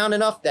is brown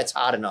enough, that's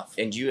hot enough.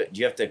 And do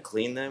you have to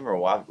clean them or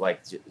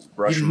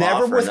brush them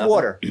never off? Never with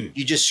water.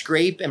 You just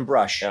scrape and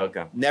brush. Oh,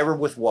 okay. Never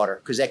with water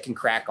because that can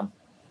crack them.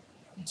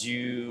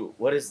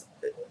 Is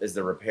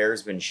the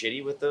repairs been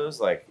shitty with those?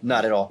 Like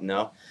not at all.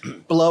 No.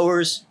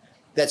 Blowers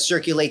that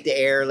circulate the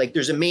air. Like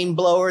there's a main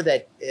blower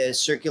that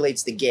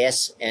circulates the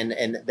gas,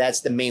 and that's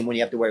the main one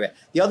you have to worry about.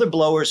 The other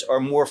blowers are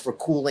more for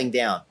cooling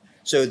down.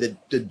 So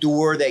the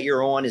door that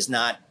you're on is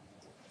not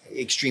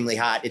extremely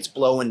hot. It's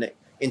blowing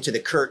into the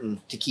curtain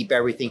to keep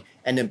everything,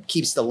 and it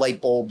keeps the light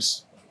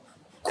bulbs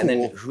cool. And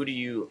then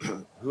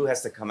who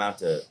has to come out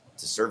to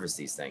service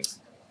these things?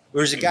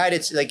 There's a guy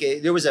that's like,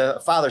 there was a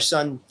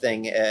father-son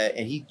thing,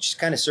 and he just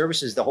kind of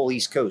services the whole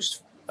East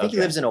Coast. I think he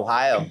lives in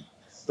Ohio,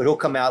 but he'll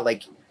come out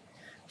like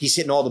he's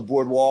hitting all the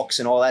boardwalks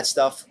and all that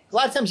stuff. A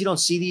lot of times you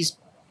don't see these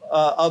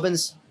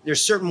ovens.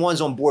 There's certain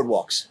ones on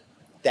boardwalks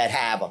that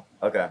have them.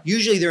 Okay.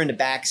 Usually they're in the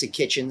backs of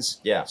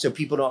kitchens. Yeah. So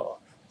people don't,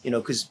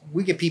 because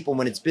we get people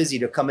when it's busy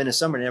to come in the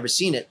summer and never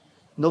seen it.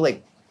 And they'll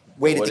like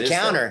wait at the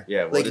counter,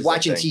 like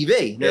watching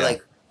TV. And they're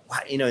like,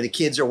 the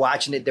kids are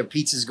watching it. Their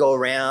pizzas go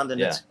around, and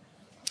it's.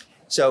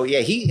 So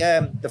he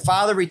the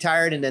father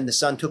retired and then the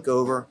son took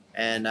over,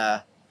 and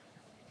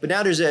but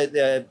now there's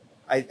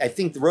I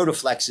think the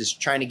Rotoflex is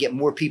trying to get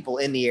more people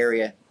in the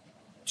area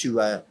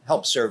to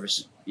help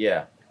service.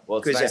 Yeah. Well,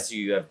 it's nice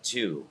you have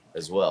 2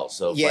 as well.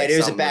 So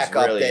there's a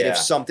backup if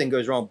something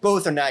goes wrong,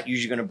 both are not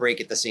usually going to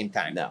break at the same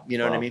time. No, you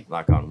know what I mean.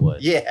 Knock on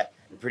wood. Yeah,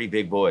 they're pretty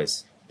big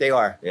boys. They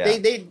are. Yeah.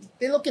 They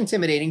look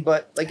intimidating,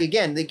 but like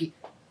again,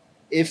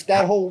 if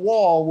that whole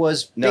wall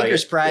was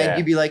Baker's Pride,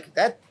 you'd be like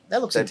that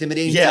looks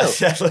intimidating too.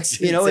 That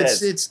looks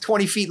it's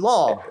 20 feet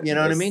long. You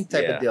know what I mean?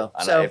 Type of deal.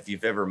 So if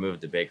you've ever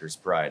moved to Baker's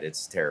Pride,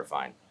 it's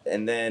terrifying.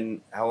 And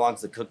then how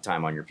long's the cook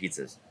time on your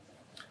pizzas?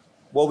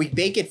 Well, we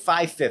bake at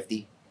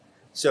 550.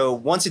 So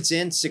once it's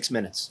in, 6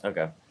 minutes.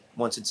 Okay.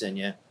 Once it's in,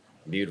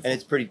 Beautiful. And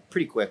it's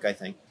pretty quick, I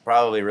think.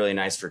 Probably really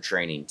nice for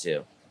training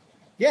too.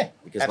 Yeah,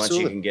 because once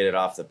you can get it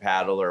off the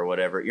paddle or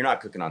whatever, you're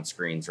not cooking on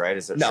screens, right?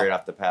 Is it straight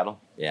off the paddle?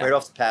 Yeah. Right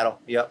off the paddle.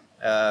 Yep.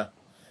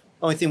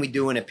 Only thing we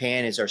do in a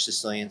pan is our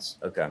Sicilians.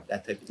 Okay.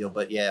 That type of deal.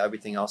 But yeah,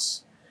 everything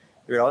else.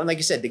 And like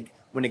I said,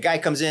 when the guy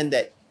comes in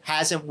that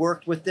hasn't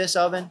worked with this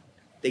oven,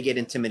 they get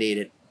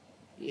intimidated.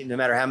 No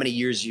matter how many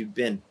years you've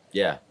been.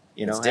 Yeah.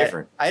 It's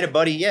different. I had a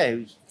buddy, he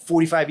was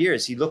 45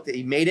 years. He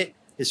made it.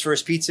 His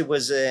first pizza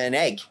was an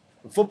egg.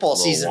 Football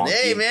season. Wonky.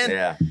 Hey,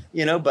 man.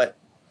 Yeah. But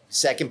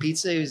second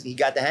pizza, he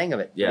got the hang of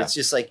it. Yeah. It's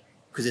just like,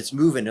 because it's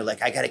moving. They're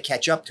like, I got to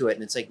catch up to it.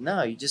 And it's like,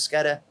 no, you just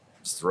got to.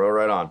 Just throw it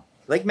right on.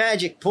 Like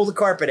magic. Pull the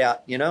carpet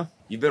out,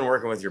 You've been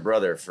working with your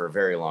brother for a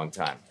very long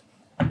time.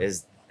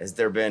 Has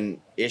there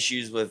been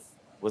issues with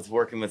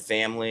working with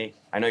family?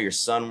 I know your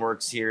son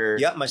works here.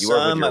 Yeah, my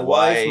son, my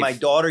wife, my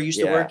daughter used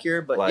to work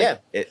here. But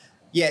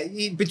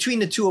between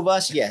the two of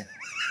us,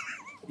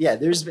 Yeah,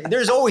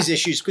 there's always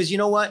issues because you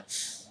know what?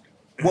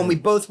 When we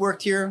both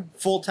worked here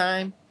full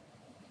time,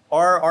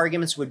 our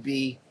arguments would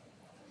be,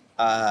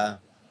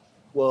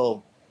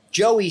 well,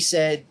 Joey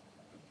said,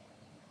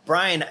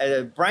 Brian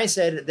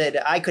said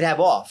that I could have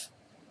off.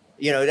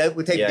 That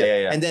would take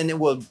Yeah. And then,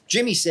 well,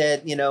 Jimmy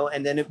said,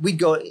 and then we'd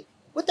go,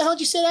 what the hell did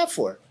you say that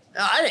for?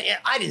 No,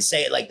 I didn't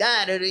say it like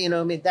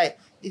that.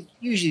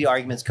 Usually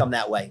arguments come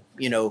that way,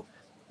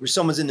 where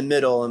someone's in the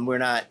middle and we're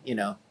not,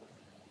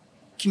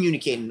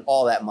 communicating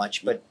all that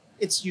much, but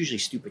it's usually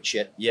stupid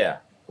shit. Yeah.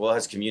 Well,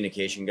 has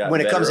communication gotten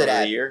When it better comes to over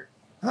that. the year?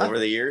 Huh? Over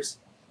the years?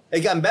 It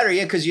gotten better,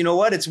 yeah, because you know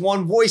what? It's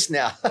one voice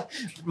now.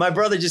 My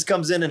brother just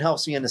comes in and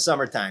helps me in the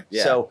summertime.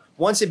 Yeah. So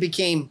once it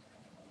became,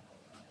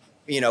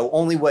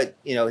 only what,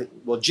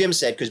 well, Jim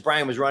said, because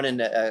Brian was running,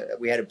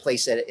 we had a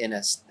place in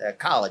a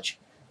college.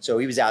 So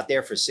he was out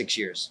there for 6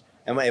 years.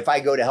 And if I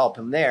go to help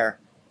him there,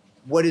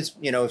 what is,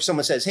 if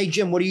someone says, hey,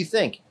 Jim, what do you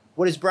think?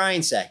 What does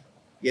Brian say?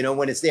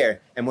 When it's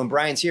there. And when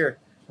Brian's here,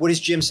 what does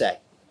Jim say?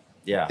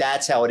 Yeah.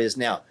 That's how it is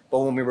now. But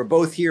when we were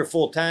both here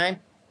full time,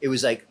 it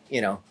was like,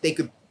 they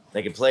could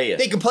play you.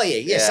 They can play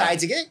it. Yeah,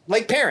 sides again,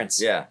 like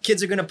parents. Yeah.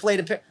 Kids are going to play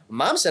the parents.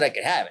 Mom said I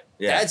could have it.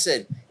 Yeah. Dad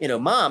said,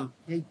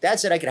 Dad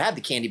said I could have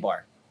the candy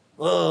bar.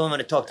 Oh, I'm going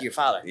to talk to your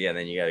father. Yeah,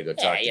 then you got to go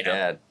talk to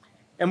Dad.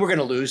 And we're going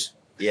to lose.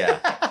 Yeah.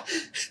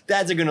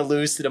 Dads are going to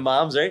lose to the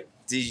moms, right?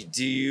 So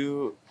do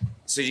you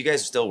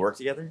guys still work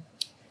together?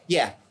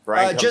 Yeah.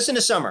 Brian just in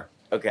the summer.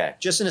 Okay.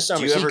 Just in the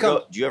summer. Do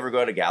you ever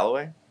go to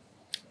Galloway?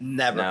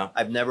 Never. No.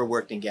 I've never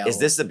worked in Galloway. Is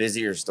this the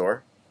busier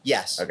store?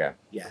 Yes. Okay.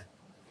 Yeah.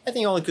 I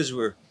think only because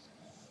we've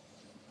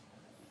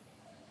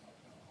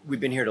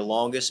been here the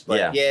longest,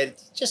 but it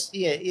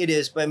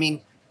is. But I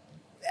mean,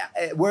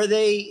 where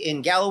they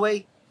in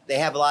Galloway, they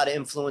have a lot of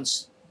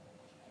influence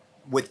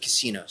with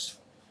casinos.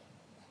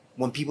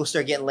 When people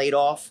start getting laid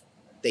off,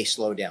 they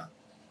slow down.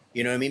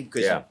 You know what I mean?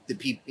 Because the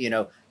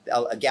people,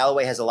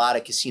 Galloway has a lot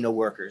of casino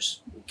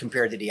workers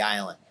compared to the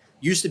island.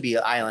 Used to be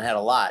the island had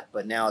a lot,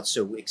 but now it's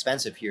so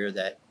expensive here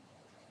that,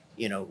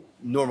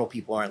 normal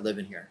people aren't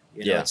living here.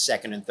 It's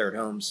second and third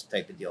homes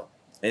type of deal.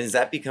 And is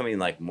that becoming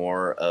like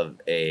more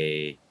of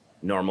a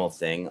normal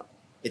thing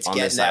It's on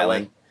getting this that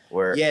island? way.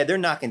 Where they're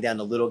knocking down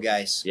the little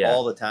guys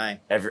all the time.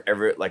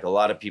 Every like a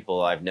lot of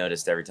people I've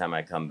noticed every time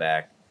I come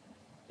back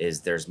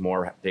is there's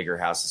more bigger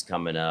houses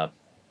coming up.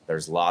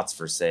 There's lots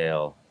for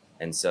sale.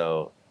 And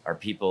so are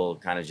people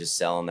kind of just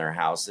selling their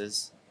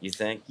houses, you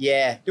think?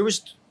 Yeah,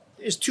 there's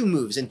two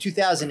moves. In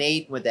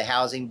 2008 with the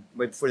housing,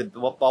 right before the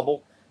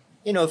bubble,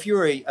 if you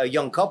were a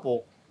young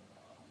couple,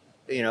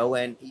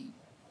 and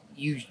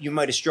you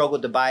might have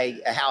struggled to buy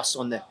a house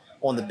on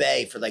the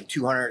bay for like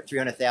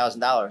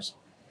 $200,000-$300,000.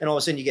 And all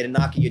of a sudden you get a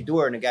knock at your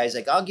door and the guy's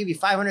like, I'll give you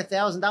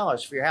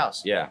 $500,000 for your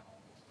house. Yeah.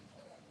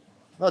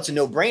 Well, it's a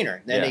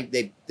no-brainer. Then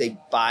they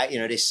buy,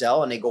 they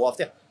sell and they go off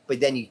there. But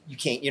then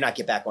you're not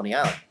get back on the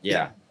island.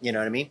 Yeah. You know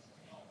what I mean?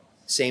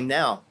 Same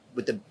now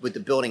with the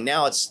building.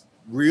 Now it's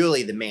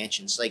really the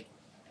mansions. Like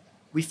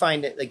we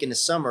find that like in the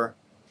summer,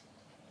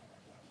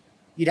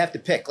 you'd have to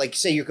pick, like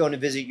say you're going to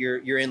visit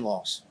your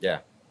in-laws. Yeah.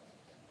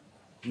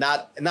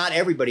 Not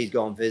everybody's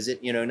going to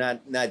visit,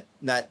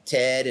 not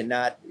Ted and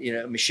not,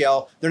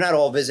 Michelle. They're not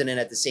all visiting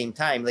at the same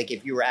time. Like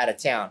if you were out of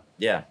town.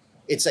 Yeah.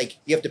 It's like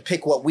you have to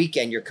pick what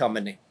weekend you're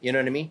coming to. You know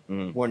what I mean?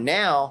 Mm-hmm. Where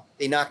now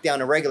they knock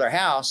down a regular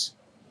house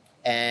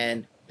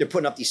and they're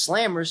putting up these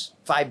slammers,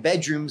 5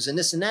 bedrooms and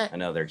this and that. I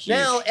know they're huge.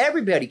 Now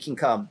everybody can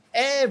come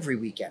every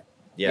weekend.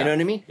 Yeah. You know what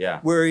I mean?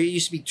 Yeah. Where it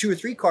used to be 2 or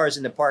 3 cars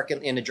in the park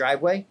in the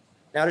driveway.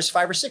 Now there's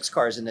 5 or 6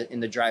 cars in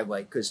the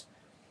driveway because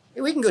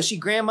we can go see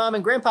grandmom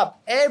and grandpop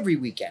every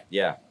weekend.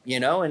 Yeah.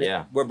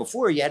 Where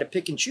before you had to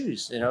pick and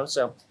choose,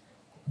 so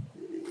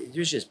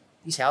there's just,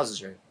 these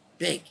houses are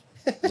big.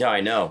 Yeah, I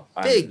know.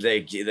 Big.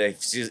 They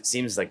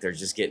seems like they're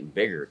just getting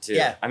bigger too.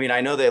 Yeah. I mean,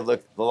 I know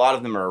a lot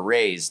of them are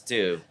raised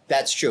too.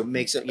 That's true.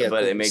 Makes it,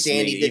 but it makes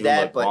Sandy me did even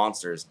that, look but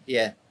monsters.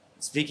 yeah.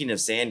 Speaking of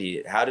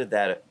Sandy, how did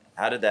that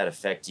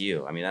affect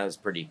you? I mean, that was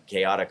pretty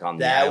chaotic on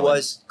the island. That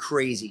was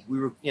crazy. We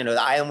were, the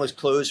island was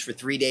closed for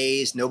 3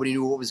 days. Nobody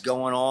knew what was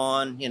going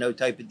on,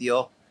 type of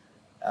deal.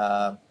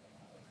 But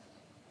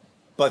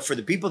for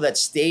the people that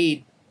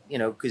stayed,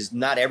 because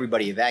not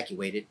everybody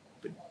evacuated,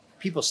 but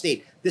people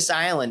stayed. This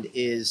island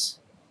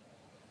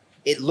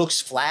it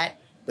looks flat,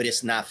 but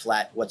it's not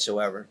flat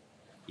whatsoever.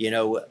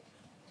 The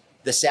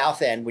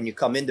south end, when you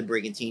come into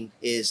Brigantine,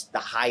 is the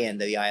high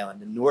end of the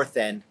island. The north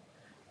end,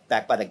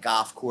 back by the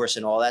golf course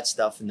and all that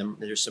stuff, and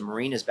there's some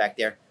marinas back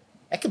there,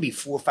 that could be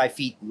 4 or 5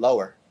 feet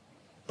lower.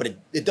 But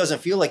it doesn't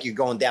feel like you're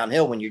going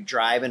downhill when you're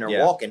driving or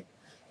walking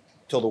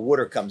till the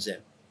water comes in.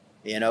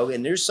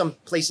 And there's some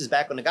places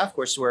back on the golf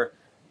course where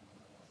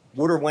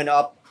water went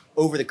up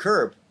over the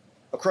curb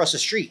across the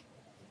street.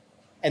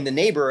 And the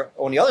neighbor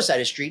on the other side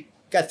of the street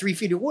got 3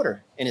 feet of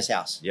water in his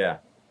house. Yeah.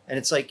 And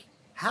it's like,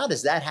 how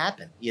does that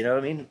happen? You know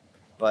what I mean?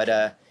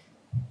 But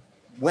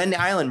when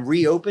the island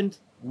reopened,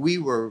 we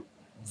were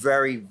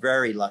very,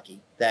 very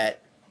lucky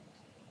that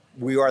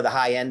we are the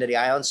high end of the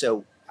island.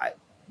 So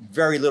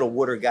very little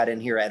water got in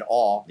here at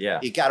all. Yeah.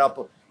 It got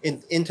up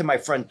into my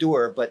front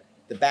door, but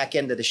the back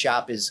end of the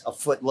shop is a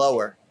foot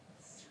lower.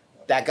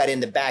 That got in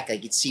the back,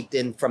 like it seeped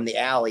in from the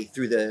alley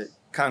through the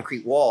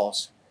concrete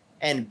walls.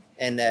 And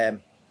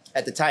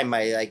at the time,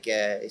 my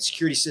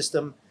security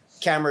system,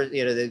 camera,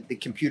 the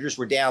computers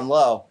were down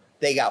low.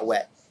 They got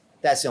wet.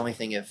 That's the only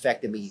thing that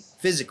affected me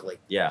physically.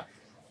 Yeah.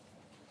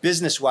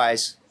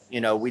 Business-wise,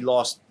 we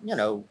lost,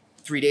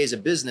 3 days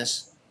of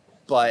business.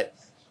 But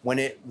when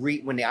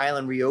the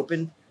island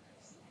reopened,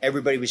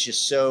 everybody was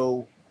just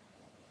so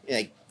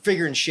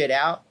figuring shit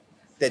out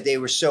that they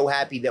were so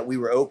happy that we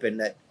were open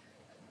that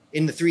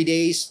in the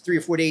 3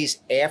 or 4 days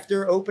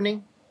after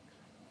opening,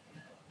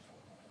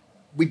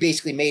 we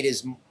basically made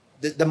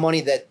the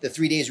money that the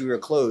 3 days we were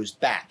closed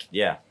back.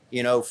 Yeah.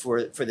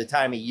 For the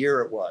time of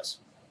year it was.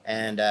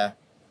 And,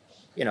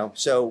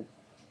 so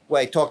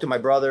when I talked to my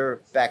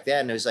brother back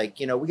then, it was like,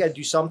 we got to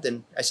do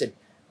something. I said,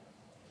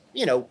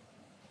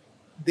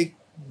 the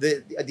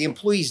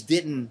employees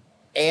didn't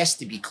ask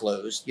to be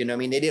closed. They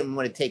didn't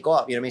want to take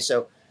off.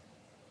 So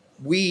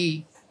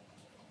we,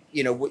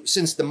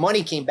 since the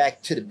money came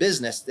back to the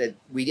business that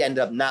we ended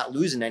up not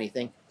losing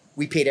anything,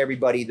 we paid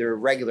everybody their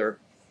regular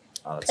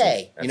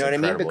pay. You know what I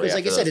mean? Because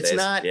like I said, it's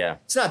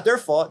not their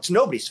fault. It's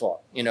nobody's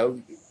fault.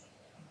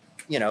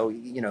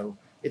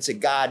 It's a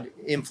God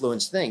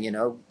influenced thing.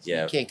 You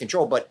can't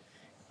control. But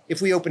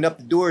if we opened up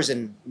the doors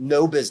and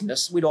no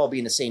business, we'd all be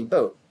in the same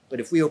boat. But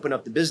if we open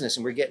up the business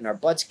and we're getting our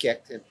butts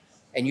kicked,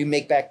 and you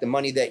make back the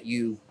money that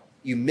you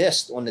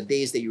missed on the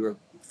days that you were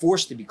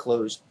forced to be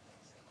closed,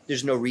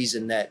 there's no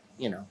reason that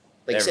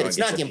like I said, it's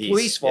not the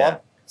employee's fault. Yeah.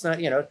 It's not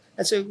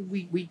and so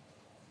we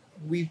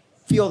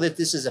feel that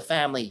this is a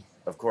family,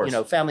 of course,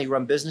 family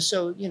run business.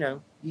 So you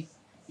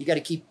got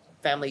to keep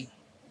family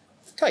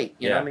tight.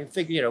 You know what I mean,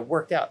 figure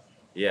worked out.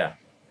 Yeah.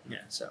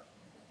 So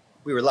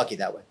we were lucky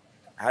that way.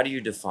 How do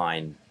you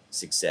define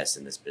success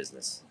in this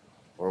business,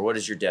 or what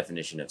is your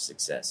definition of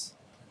success?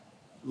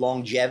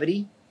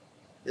 Longevity,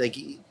 like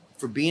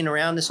for being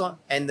around this long,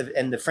 and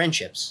the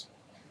friendships,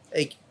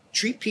 like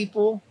treat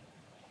people,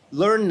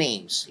 learn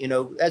names.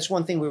 That's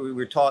one thing we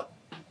were taught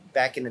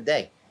back in the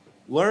day.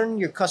 Learn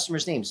your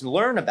customers' names,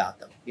 learn about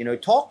them.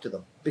 Talk to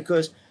them,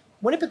 because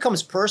when it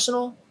becomes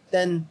personal,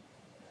 then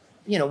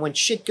when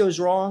shit goes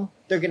wrong,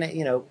 they're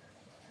gonna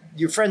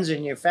your friends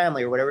and your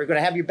family or whatever are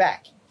gonna have your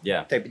back.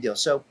 Yeah, type of deal.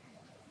 So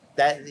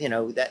that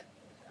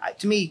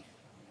to me,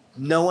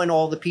 knowing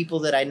all the people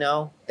that I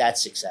know,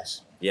 that's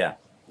success. Yeah,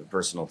 the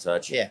personal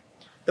touch. Yeah,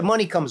 the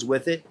money comes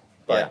with it,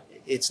 but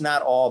it's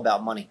not all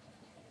about money.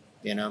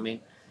 You know what I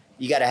mean?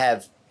 You got to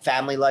have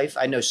family life.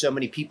 I know so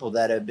many people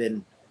that have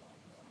been.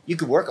 You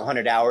could work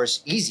 100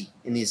 hours easy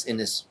in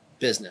this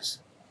business,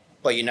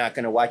 but you're not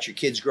going to watch your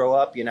kids grow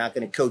up. You're not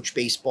going to coach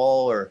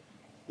baseball or,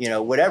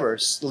 whatever,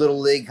 little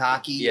league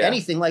hockey,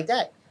 anything like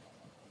that.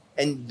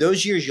 And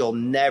those years you'll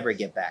never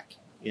get back.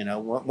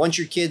 Once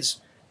your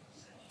kids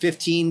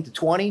 15 to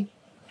 20,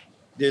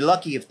 they're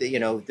lucky if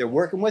they're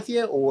working with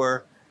you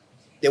or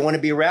they want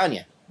to be around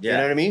you. You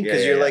know what I mean?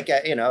 Because you're like,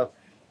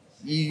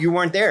 you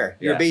weren't there.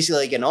 You're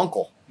basically like an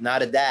uncle,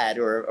 not a dad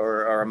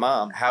or a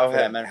mom. How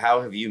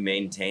have you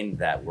maintained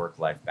that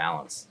work-life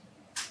balance?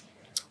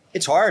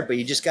 It's hard, but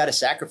you just got to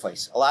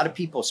sacrifice. A lot of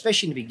people,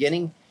 especially in the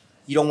beginning,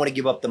 you don't want to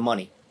give up the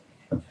money,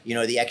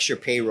 the extra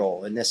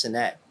payroll and this and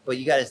that. But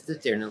you got to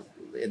sit there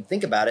and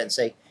think about it and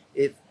say,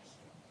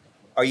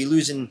 are you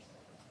losing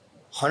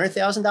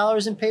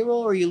 $100,000 in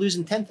payroll or are you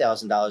losing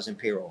 $10,000 in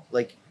payroll?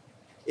 Like,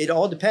 it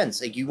all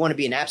depends. Like, you want to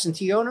be an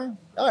absentee owner?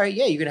 All right,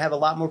 yeah, you're going to have a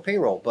lot more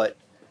payroll. But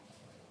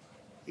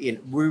we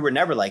were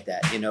never like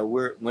that.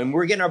 When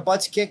we're getting our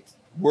butts kicked,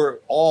 we're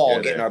all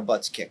getting our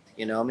butts kicked.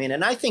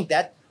 And I think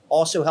that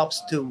also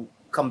helps to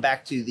come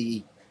back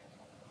to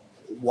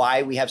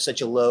why we have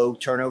such a low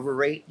turnover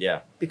rate.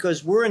 Yeah.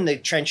 Because we're in the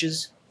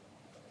trenches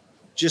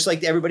just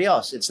like everybody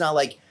else. It's not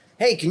like,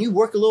 hey, can you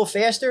work a little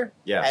faster?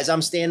 Yeah. As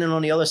I'm standing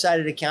on the other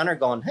side of the counter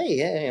going, hey,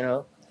 yeah.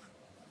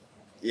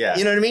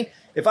 You know what I mean?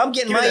 If I'm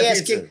getting my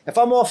ass kicked, if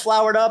I'm all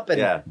flowered up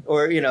and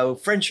or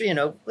French,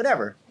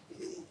 whatever,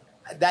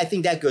 I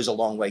think that goes a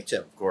long way too.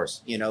 Of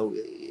course.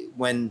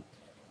 When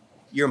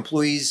your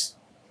employees,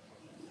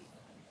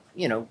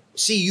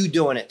 see you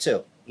doing it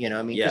too.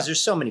 Because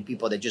there's so many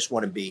people that just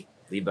want to be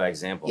lead by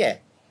example. Yeah,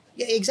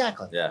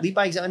 exactly. Yeah. Lead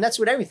by example, and that's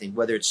with everything.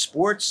 Whether it's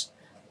sports,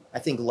 I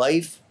think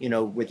life,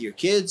 with your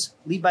kids,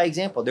 lead by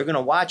example. They're going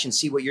to watch and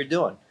see what you're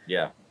doing.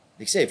 Yeah.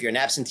 Like I say, if you're an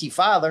absentee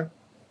father,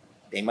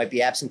 they might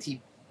be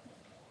absentee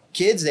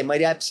kids. They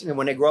might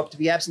when they grow up to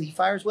be absentee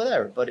fathers,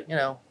 whatever. But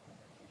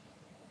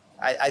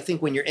I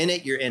think when you're in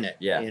it, you're in it.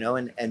 Yeah.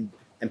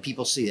 And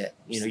people see it.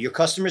 Your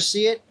customers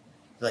see it.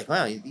 They're like,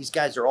 wow, these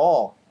guys are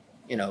all,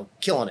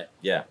 killing it.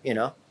 Yeah.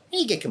 And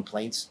you get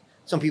complaints.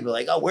 Some people are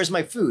like, oh, where's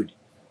my food?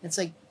 It's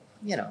like,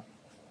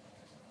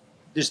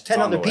 there's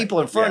 10 other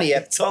people in front of you,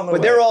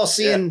 but they're all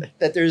seeing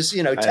that there's,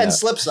 10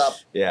 slips up.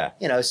 Yeah.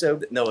 So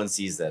no one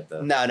sees that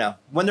though. No.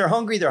 When they're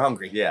hungry, they're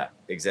hungry. Yeah,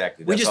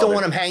 exactly. We just don't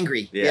want them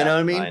hangry. Yeah, you know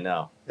what I mean? I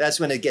know. That's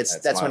when it gets,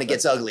 when it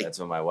gets ugly. That's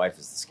when my wife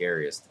is the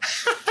scariest.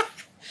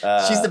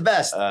 She's the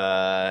best.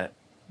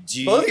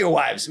 Both your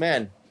wives,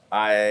 man.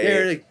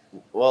 They're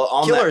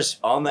Well, killers.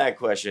 On that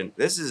question,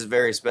 this is a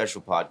very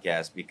special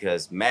podcast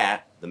because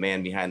Matt, the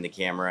man behind the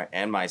camera,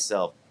 and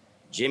myself,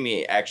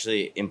 Jimmy,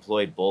 actually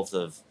employed both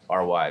of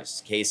our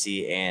wives,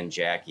 Casey and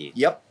Jackie.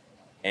 Yep.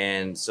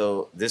 And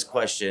so this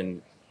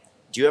question,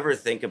 do you ever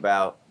think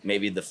about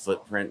maybe the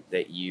footprint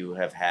that you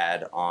have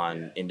had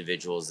on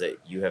individuals that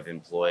you have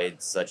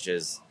employed, such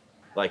as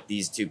like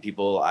these two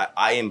people?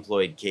 I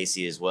employed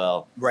Casey as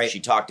well. Right.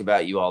 She talked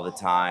about you all the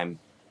time.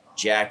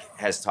 Jack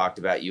has talked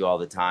about you all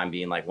the time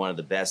being like one of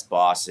the best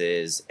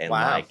bosses and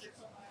like,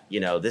 you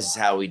know, this is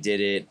how we did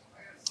it.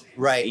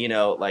 Right. You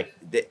know, like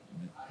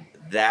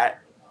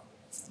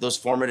those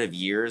formative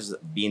years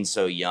being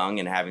so young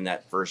and having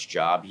that first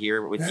job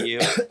here with you,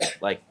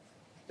 like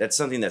that's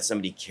something that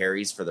somebody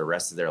carries for the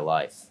rest of their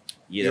life.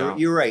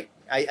 You're right.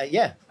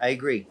 I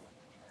agree.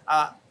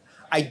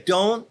 I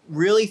don't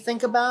really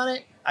think about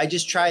it. I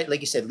just try,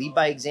 like you said, lead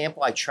by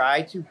example. I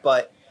try to,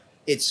 but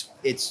it's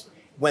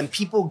when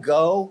people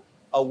go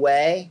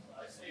away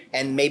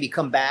and maybe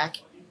come back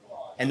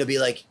and they'll be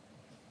like,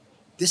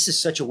 this is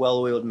such a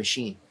well-oiled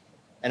machine.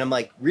 And I'm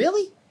like,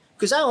 really?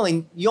 Because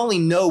you only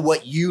know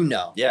what you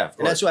know. Yeah, of course.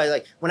 And that's why I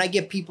like when I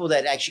get people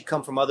that actually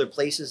come from other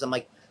places, I'm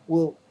like,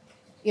 well,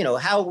 you know,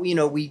 how, you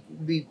know, we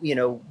you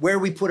know, where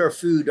we put our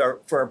food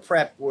for our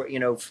prep or, you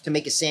know, to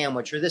make a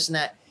sandwich or this and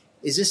that.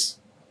 Is this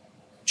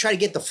try to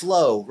get the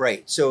flow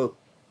right? So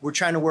we're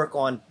trying to work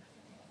on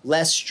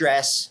less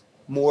stress,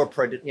 more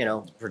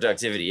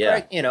productivity. Yeah.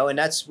 Right, you know, and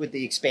that's with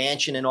the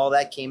expansion and all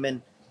that came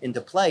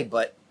into play.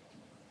 But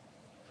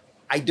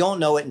I don't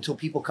know it until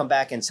people come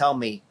back and tell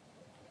me,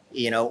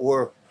 you know,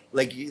 or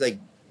like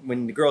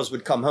when the girls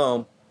would come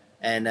home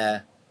and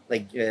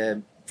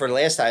for the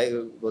last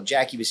time, well,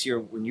 Jackie was here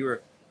when you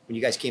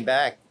guys came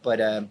back,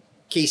 but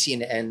Casey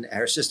and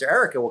her sister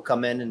Erica will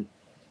come in, and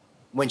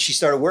when she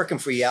started working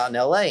for you out in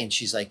LA, and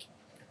she's like,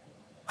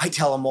 I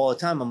tell them all the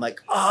time, I'm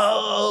like,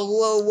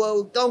 oh,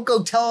 whoa, don't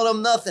go telling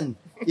them nothing,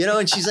 you know?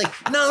 And she's like,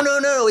 no,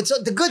 it's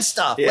the good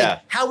stuff. Yeah. Like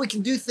how we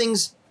can do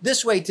things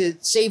this way to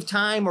save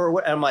time or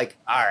what. And I'm like,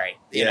 all right,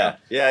 you know,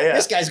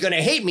 this guy's going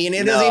to hate me and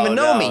he doesn't even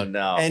know me.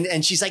 No.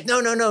 And she's like,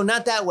 no,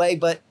 not that way.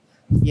 But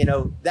you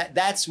know,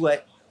 that's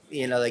what,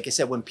 you know, like I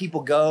said, when people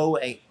go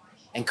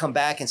and come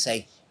back and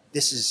say,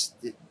 this is,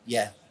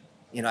 you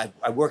know,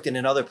 I worked in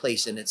another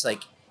place and it's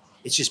like,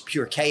 it's just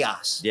pure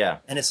chaos. Yeah.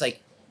 And it's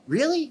like,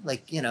 really?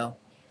 Like, you know,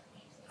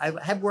 I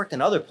have worked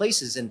in other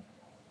places and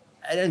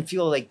I didn't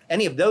feel like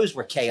any of those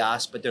were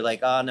chaos, but they're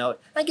like, oh no.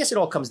 I guess it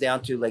all comes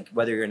down to like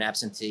whether you're an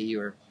absentee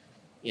or,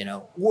 you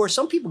know, or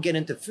some people get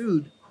into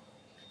food.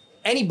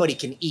 Anybody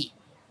can eat,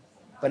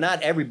 but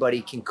not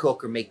everybody can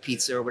cook or make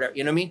pizza or whatever,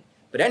 you know what I mean?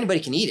 But anybody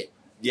can eat it.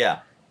 Yeah.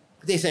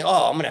 But they think,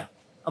 oh, I'm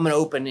gonna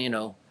open, you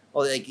know,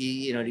 or like,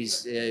 you know,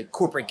 these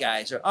corporate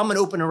guys, or I'm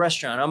gonna open a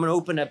restaurant, I'm gonna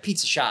open a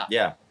pizza shop.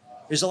 Yeah.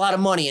 There's a lot of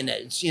money in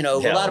it, it's, you know,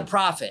 a lot of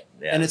profit.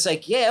 Yeah. And it's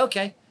like, yeah,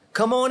 okay.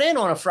 Come on in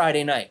on a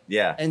Friday night.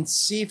 Yeah. And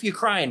see if you're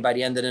crying by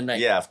the end of the night.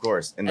 Yeah, of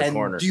course. In the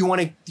corner. Do you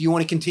want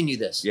to continue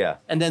this? Yeah.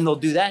 And then they'll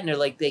do that and they're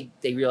like, they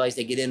realize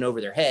they get in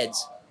over their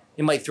heads.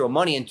 They might throw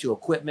money into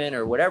equipment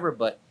or whatever,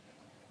 but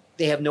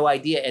they have no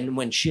idea. And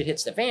when shit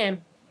hits the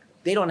fan,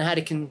 they don't know how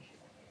to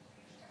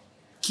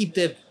keep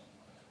the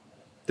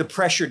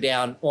pressure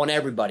down on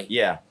everybody.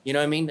 Yeah. You know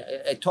what I mean?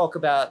 I talk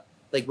about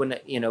like when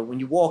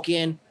you walk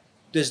in,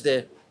 does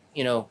the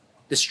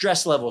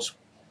stress levels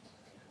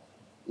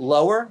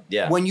lower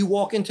when you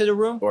walk into the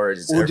room? Or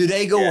do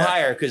they go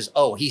higher because,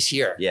 oh, he's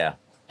here. Yeah.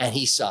 And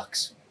he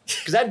sucks.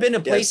 Because I've been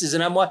to places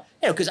and I'm like,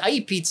 you know, because I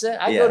eat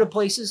pizza. I go to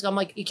places. I'm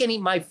like, you can't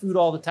eat my food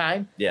all the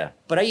time. Yeah.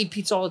 But I eat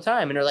pizza all the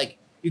time. And they're like,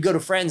 you go to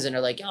friends and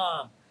they're like,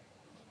 oh,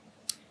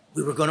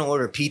 we were going to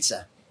order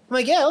pizza. I'm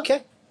like, yeah,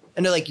 okay.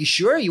 And they're like, you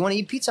sure you want to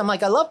eat pizza? I'm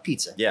like, I love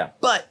pizza. Yeah.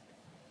 But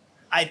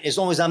as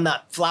long as I'm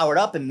not floured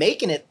up and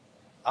making it,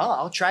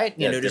 I'll try it.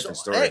 You know, different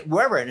story.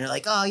 Wherever. And they're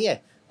like, oh yeah.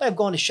 But I'm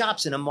going to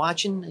shops and I'm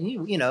watching, and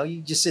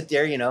you just sit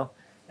there, you know,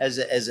 as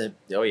a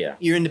oh yeah,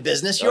 you're in the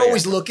business, you're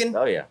always looking.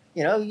 Oh yeah.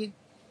 You know,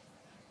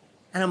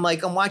 and I'm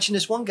like, I'm watching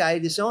this one guy,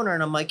 this owner,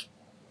 and I'm like,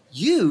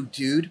 you,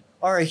 dude,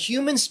 are a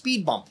human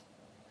speed bump.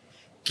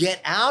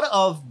 Get out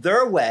of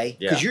their way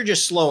because you're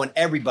just slowing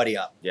everybody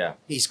up. Yeah.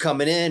 He's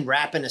coming in,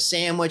 wrapping a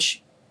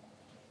sandwich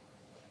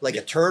like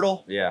a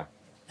turtle. Yeah.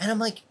 And I'm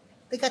like,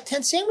 they got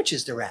 10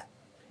 sandwiches to wrap.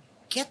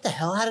 Get the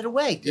hell out of the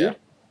way, dude. Yeah.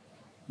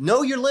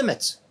 Know your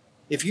limits.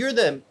 If you're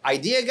the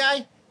idea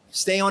guy,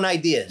 stay on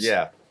ideas.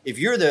 Yeah. If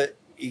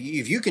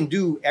you can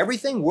do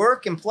everything,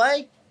 work and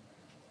play,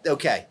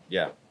 okay.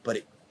 Yeah.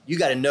 But you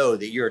got to know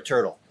that you're a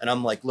turtle. And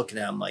I'm like looking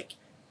at him like,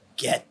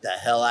 get the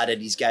hell out of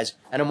these guys.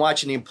 And I'm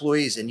watching the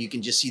employees and you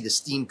can just see the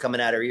steam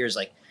coming out of her ears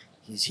like,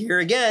 he's here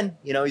again.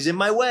 You know, he's in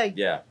my way.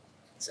 Yeah.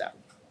 So,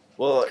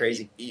 well,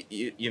 crazy.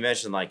 You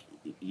mentioned like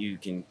you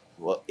can,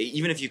 well,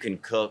 even if you can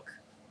cook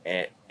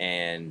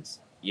and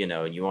you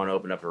know, you want to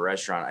open up a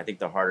restaurant, I think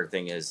the harder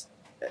thing is,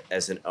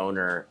 as an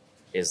owner,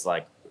 is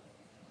like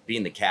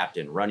being the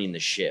captain, running the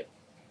ship,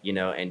 you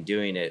know, and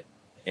doing it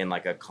in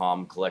like a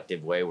calm,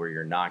 collective way where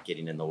you're not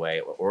getting in the way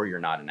or you're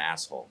not an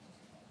asshole.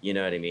 You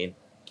know what I mean?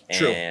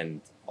 True.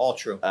 And All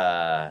true.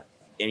 And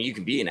you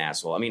can be an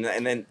asshole. I mean,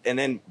 and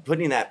then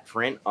putting that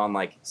print on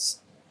like,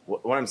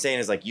 what I'm saying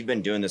is like, you've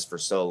been doing this for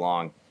so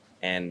long,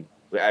 and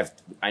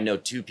I know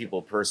 2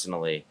 people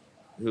personally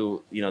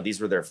who, you know, these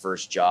were their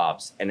first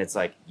jobs, and it's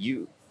like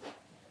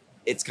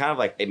it's kind of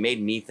like, it made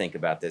me think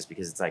about this,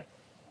 because it's like,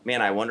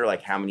 man, I wonder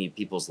like how many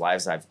people's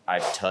lives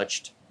I've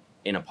touched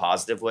in a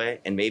positive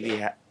way, and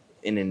maybe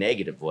in a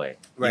negative way.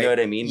 Right. You know what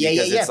I mean? Yeah,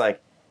 because yeah. it's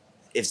like,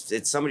 if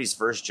it's somebody's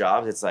first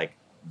job, it's like,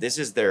 this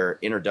is their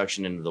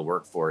introduction into the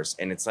workforce,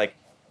 and it's like,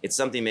 it's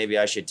something maybe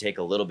I should take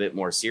a little bit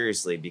more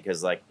seriously,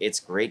 because like, it's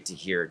great to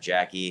hear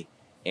Jackie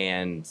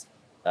and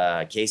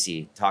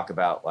Casey talk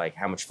about like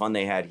how much fun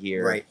they had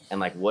here, right, and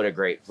like what a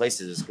great place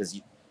it is, because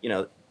you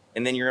know,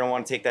 and then you're gonna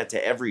want to take that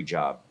to every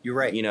job. You're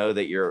right. You know,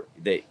 that you're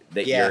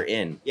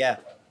in. Yeah.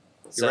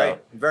 So, you're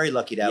right. I'm very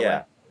lucky that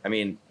way. I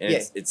mean, and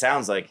it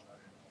sounds like,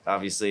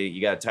 obviously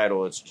you got a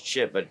title, it's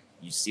shit, but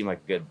you seem like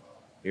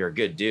you're a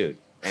good dude.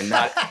 And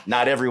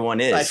not everyone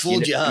is. I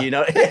fooled you, huh? You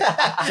know,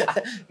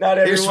 not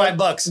everyone. Here's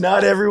 $5.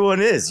 Not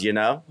everyone is, you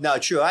know? No,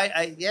 true.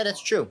 Yeah,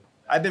 that's true.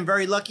 I've been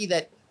very lucky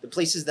that the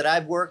places that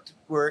I've worked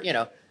were, you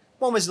know,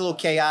 one was a little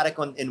chaotic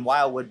in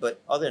Wildwood,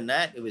 but other than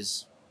that, it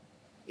was,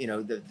 you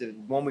know, the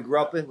one we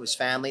grew up in was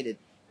family. That,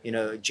 you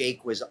know,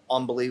 Jake was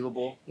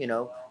unbelievable. You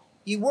know,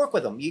 you work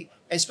with them.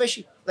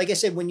 Especially, like I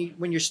said, when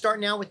you're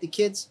starting out with the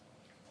kids,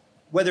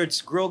 whether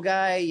it's grill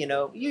guy, you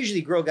know,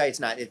 usually grill guy, it's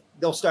not.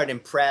 They'll start in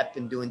prep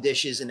and doing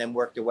dishes and then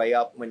work their way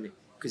up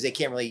because they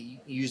can't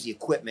really use the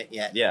equipment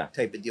yet. Yeah.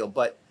 Type of deal.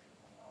 But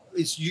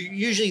it's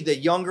usually the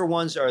younger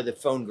ones are the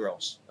phone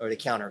girls or the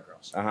counter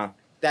girls. Uh-huh.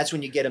 That's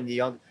when you get them the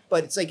young.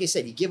 But it's like I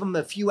said, you give them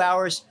a few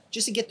hours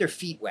just to get their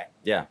feet wet.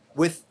 Yeah.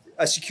 With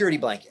a security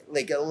blanket.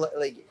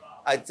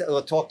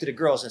 I'll talk to the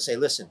girls and say,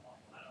 listen,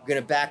 we're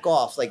going to back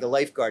off like a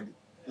lifeguard.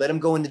 Let them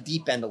go in the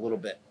deep end a little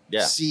bit.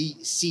 Yeah.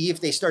 See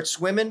if they start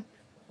swimming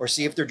or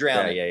see if they're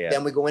drowning. Yeah.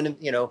 Then we go in and,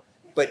 you know,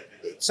 but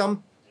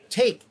some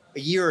take a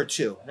year or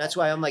 2. That's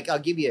why I'm like, I'll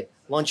give you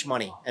lunch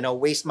money and I'll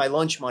waste my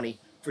lunch money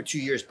for 2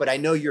 years. But I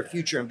know your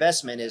future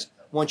investment is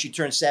once you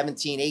turn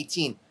 17,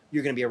 18,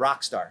 you're going to be a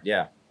rock star.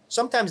 Yeah.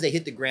 Sometimes they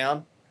hit the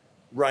ground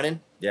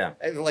running. Yeah.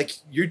 Like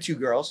your 2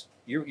 girls,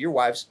 your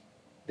wives,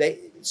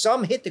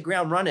 some hit the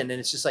ground running and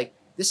it's just like,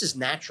 this is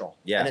natural.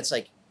 Yeah. And it's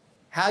like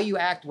how you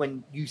act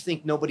when you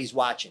think nobody's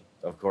watching.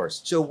 Of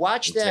course. So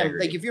watch Integrity. them.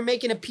 Like if you're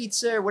making a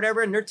pizza or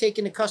whatever and they're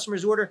taking the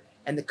customer's order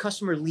and the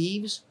customer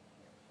leaves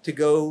to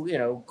go, you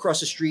know,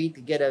 across the street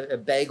to get a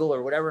bagel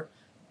or whatever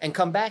and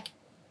come back,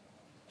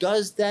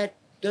 does that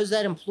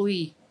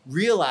employee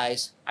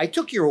realize I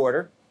took your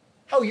order?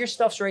 Oh, your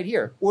stuff's right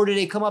here. Or do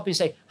they come up and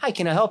say, hi,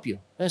 can I help you?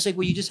 And it's like,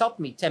 well, you just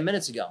helped me 10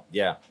 minutes ago.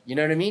 Yeah. You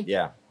know what I mean?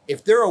 Yeah.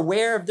 If they're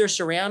aware of their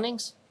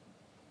surroundings,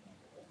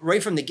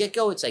 right from the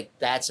get-go, it's like,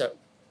 that's a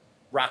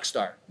rock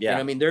star. Yeah. You know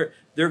what I mean?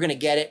 They're going to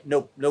get it.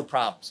 No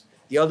problems.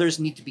 The others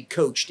need to be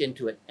coached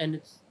into it. And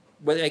it's,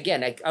 whether,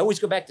 again, I always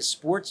go back to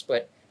sports,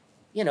 but,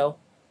 you know,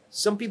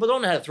 some people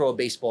don't know how to throw a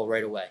baseball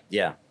right away.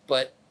 Yeah.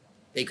 But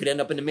they could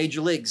end up in the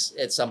major leagues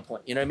at some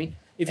point. You know what I mean?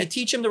 If you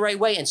teach them the right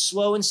way and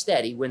slow and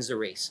steady wins the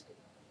race,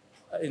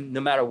 no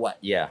matter what.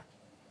 Yeah.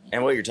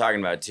 And what you're talking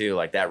about too,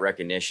 like that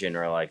recognition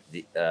or like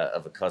the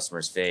of a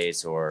customer's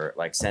face or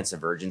like sense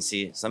of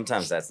urgency,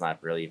 sometimes that's not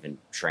really even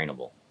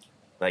trainable.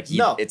 Like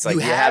it's like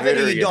you have it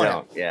or you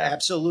don't. Yeah.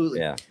 Absolutely.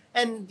 Yeah.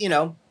 And, you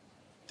know,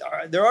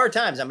 there are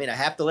times, I mean, I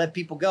have to let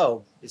people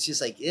go. It's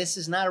just like, this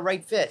is not a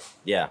right fit.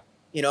 Yeah.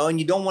 You know, and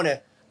you don't want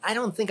to, I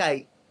don't think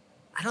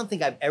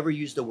I've ever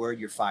used the word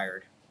you're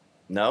fired.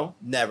 No?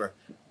 Never.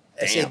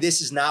 I Damn. say,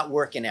 this is not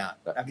working out.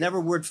 I've never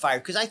word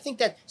fired. Because I think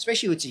that,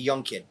 especially if it's a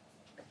young kid,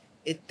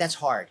 that's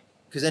hard.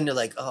 Because then they're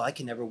like, oh, I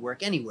can never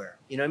work anywhere.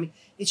 You know what I mean?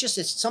 It's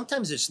just,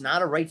 sometimes it's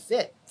not a right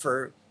fit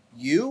for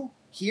you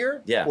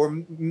here. Yeah. Or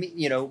me,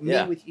 you know,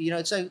 me with, you know,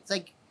 it's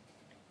like,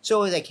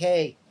 so it's like,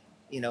 hey,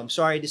 you know, I'm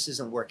sorry, this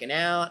isn't working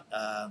out.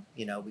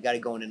 You know, we got to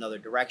go in another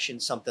direction,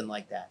 something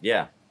like that.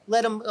 Yeah.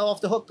 Let them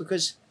off the hook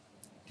because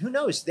who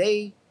knows?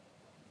 They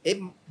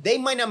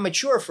might not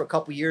mature for a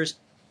couple years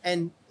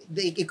and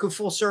it could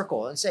full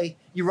circle and say,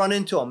 you run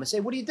into them and say,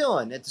 what are you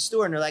doing at the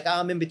store? And they're like, oh,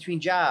 I'm in between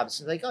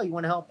jobs. And like, oh, you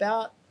want to help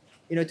out?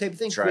 You know, type of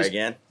thing. Try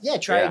again. Yeah,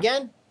 try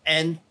again.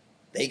 And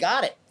they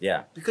got it.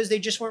 Yeah. Because they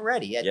just weren't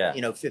ready at,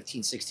 you know,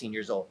 15, 16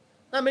 years old.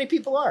 Not many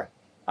people are.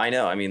 I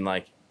know. I mean,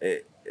 like,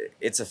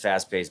 it's a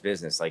fast-paced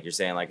business. Like you're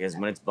saying, like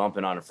when it's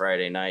bumping on a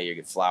Friday night, you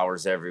get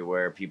flowers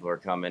everywhere. People are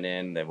coming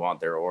in. They want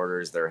their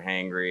orders. They're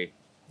hangry.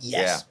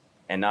 Yes.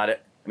 Yeah.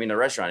 And the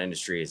restaurant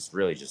industry is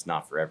really just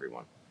not for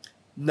everyone.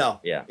 No.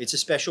 Yeah. It's a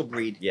special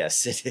breed.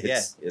 Yes, it is.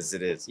 Yeah. Yes,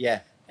 it is.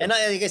 Yeah. And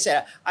like I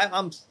said,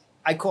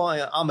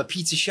 I'm a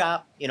pizza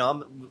shop. You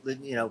know,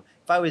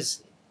 if I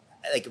was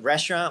like a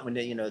restaurant when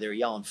they're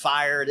yelling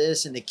fire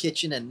this in the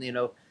kitchen and, you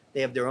know,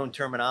 they have their own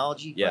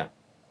terminology. Yeah. But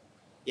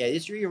yeah,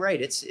 you're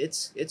right.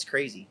 It's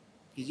crazy.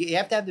 You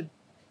have to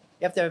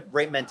have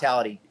right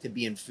mentality to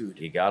be in food.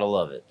 You got to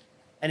love it.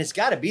 And it's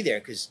got to be there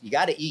because you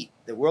got to eat.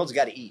 The world's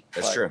got to eat.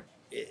 That's true.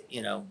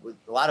 You know, with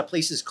a lot of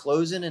places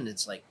closing and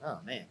it's like, oh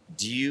man.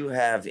 Do you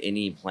have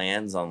any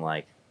plans on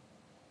like,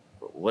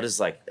 what is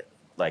like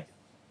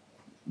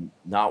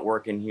not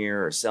working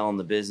here or selling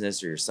the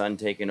business or your son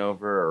taking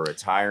over or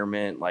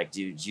retirement? Like,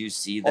 do you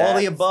see that? All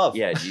the above.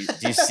 Yeah. Do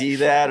you see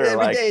that? Or Every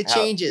like day it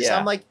changes. Yeah.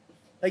 I'm like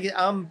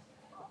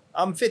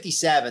I'm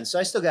 57, so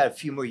I still got a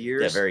few more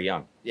years. Yeah, very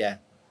young. Yeah,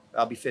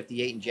 I'll be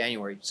 58 in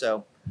January.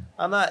 So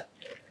I'm not.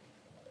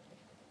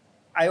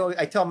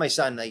 I tell my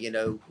son, like,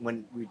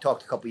 when we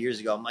talked a couple years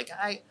ago, I'm like,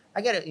 I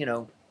got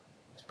to,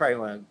 it's probably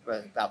when I'm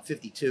about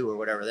 52 or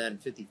whatever then,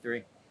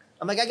 53.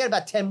 I'm like, I got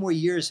about 10 more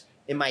years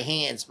in my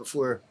hands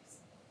before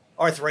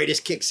arthritis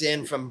kicks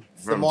in from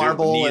the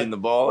marble needing and the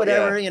ball,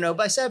 whatever,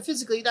 But I said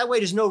physically, that way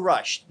there's no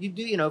rush. You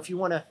do, if you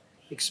want to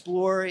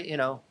explore,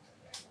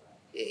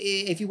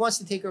 if he wants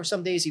to take over,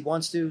 some days he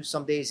wants to,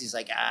 some days he's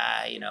like,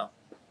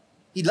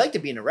 he'd like to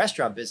be in the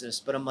restaurant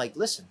business, but I'm like,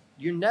 listen,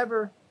 you're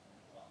never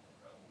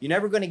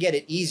going to get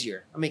it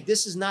easier. I mean,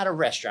 this is not a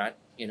restaurant,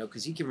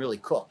 because he can really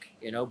cook,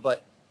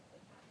 but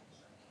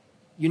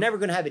you're never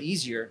going to have it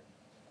easier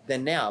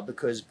than now,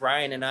 because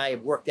Brian and I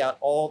have worked out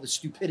all the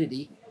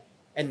stupidity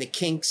and the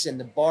kinks and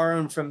the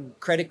borrowing from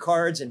credit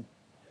cards and,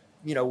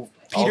 Peter all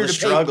the to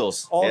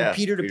struggles. Pay, the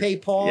Peter to pay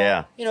Paul.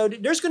 Yeah.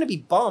 There's going to be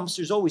bumps.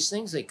 There's always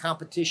things like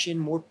competition.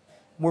 More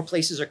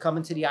places are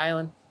coming to the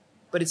island,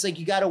 but it's like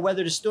you got to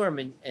weather the storm.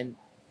 And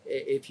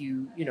if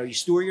you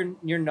store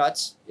your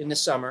nuts in the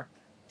summer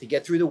to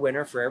get through the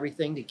winter for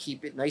everything to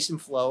keep it nice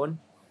and flowing,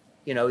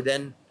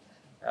 then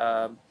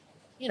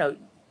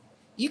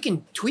you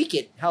can tweak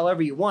it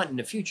however you want in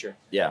the future.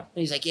 Yeah. And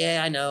he's like,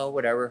 yeah, I know,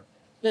 whatever.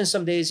 Then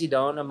some days you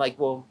don't. I'm like,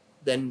 well,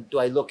 then do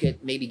I look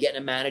at maybe getting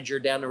a manager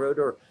down the road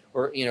or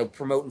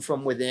promoting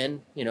from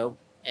within,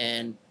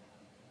 and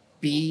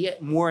be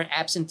more an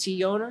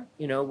absentee owner,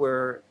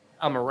 where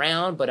I'm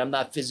around, but I'm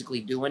not physically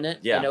doing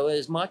it,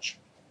 as much.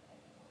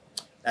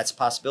 That's a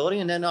possibility.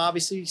 And then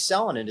obviously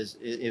selling it is,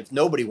 if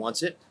nobody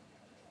wants it,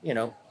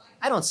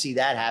 I don't see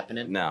that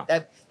happening. No.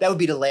 That would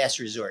be the last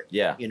resort.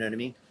 Yeah. You know what I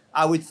mean?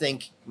 I would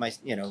think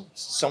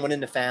someone in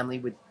the family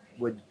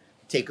would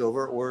take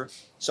over, or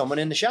someone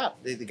in the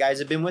shop. The guys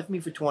have been with me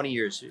for 20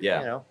 years.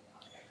 Yeah.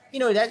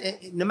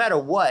 That no matter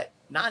what,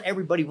 not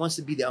everybody wants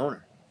to be the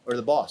owner or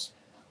the boss.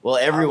 Well,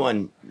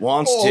 everyone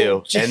wants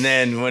to, and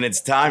then when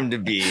it's time to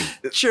be,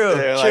 true,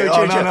 they're like,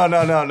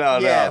 no.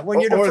 Yeah, when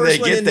you're the or first they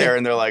one get in there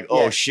and they're like,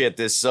 oh shit,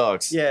 this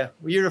sucks. Yeah,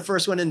 well, you're the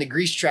first one in the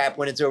grease trap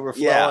when it's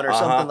overflowing or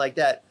something like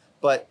that.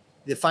 But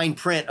the fine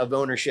print of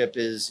ownership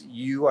is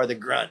you are the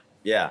grunt.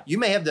 Yeah. You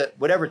may have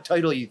whatever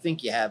title you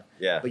think you have,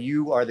 but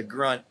you are the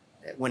grunt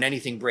when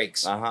anything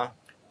breaks.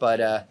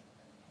 But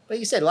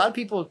you said a lot of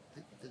people,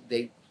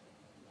 they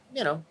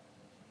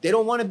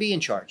don't want to be in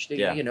charge.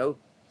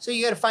 So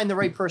you got to find the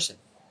right person,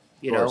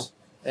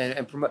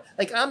 and promote.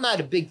 Like, I'm not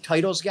a big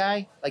titles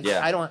guy. Like,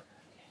 I don't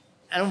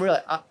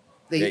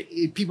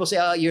really. People say,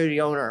 oh, you're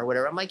the owner or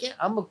whatever. I'm like, yeah,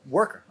 I'm a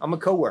worker. I'm a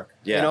co-worker.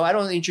 Yeah. I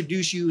don't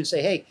introduce you and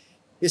say, hey,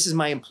 this is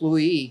my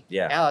employee,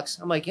 Alex.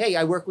 I'm like, hey,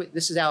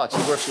 this is Alex.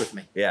 He works with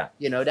me. Yeah.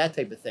 That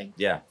type of thing.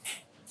 Yeah.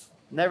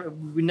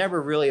 We're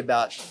never really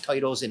about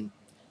titles and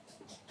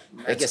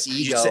I guess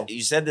ego.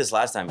 You said this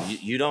last time.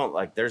 You don't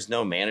like. There's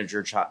no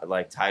manager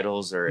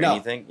titles or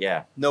anything.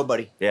 Yeah.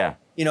 Nobody. Yeah.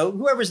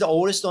 Whoever's the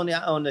oldest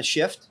on the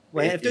shift.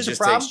 If there's a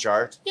problem, takes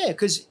charge. Yeah,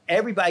 because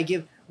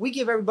we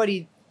give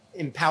everybody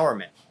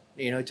empowerment.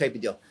 Type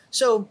of deal.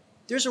 So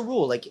there's a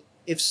rule. Like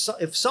if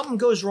something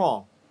goes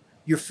wrong,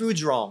 your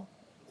food's wrong.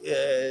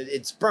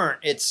 It's burnt.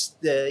 It's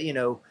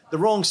the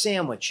wrong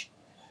sandwich.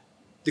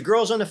 The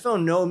girls on the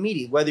phone know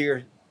immediately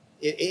whether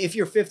if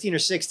you're 15 or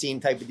 16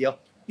 type of deal.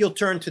 You'll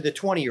turn to the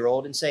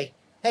 20-year-old and say,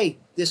 hey,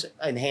 this,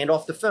 and hand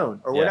off the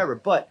phone or whatever.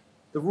 But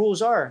the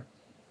rules are,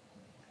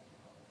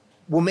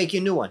 we'll make you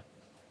a new one.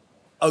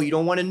 Oh, you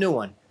don't want a new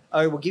one?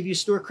 All right, we'll give you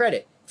store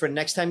credit for the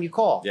next time you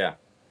call. Yeah.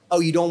 Oh,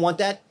 you don't want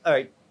that? All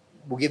right,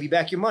 we'll give you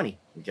back your money.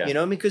 Okay.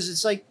 Because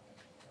it's like,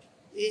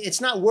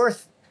 it's not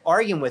worth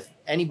arguing with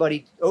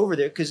anybody over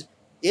there because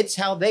it's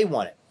how they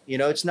want it.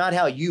 It's not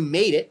how you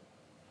made it.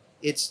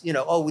 It's,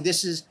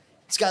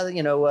 it's got,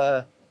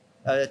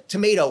 a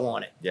tomato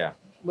on it. Yeah.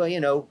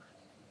 Well,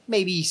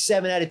 maybe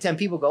 7 out of 10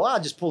 people go,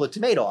 I'll just pull the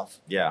tomato off.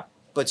 Yeah.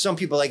 But some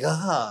people are like,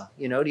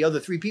 the other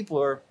 3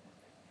 people are,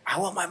 I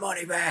want my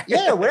money back.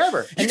 Yeah,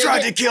 whatever. You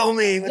tried to kill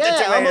me with the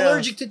tomato. I'm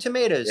allergic to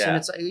tomatoes. Yeah. And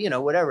it's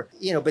like, whatever.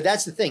 But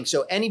that's the thing.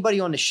 So anybody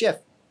on the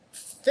shift,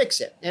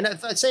 fix it. And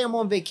if I say I'm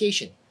on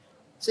vacation,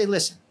 say,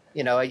 listen,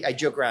 I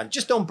joke around,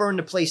 just don't burn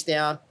the place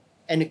down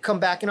and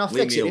come back and I'll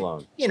fix it. Leave me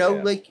alone.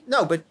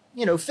 No, but,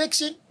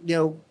 fix it,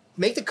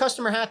 make the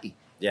customer happy.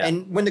 Yeah.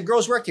 And when the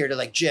girls work here, they're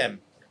like, Jim,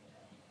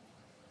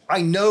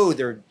 I know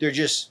they're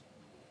just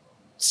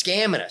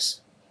scamming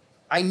us.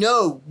 I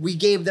know we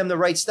gave them the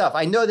right stuff.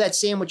 I know that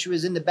sandwich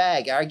was in the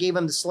bag. I gave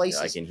them the slices.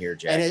 I can hear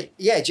Jackie.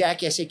 And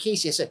Jackie, I said,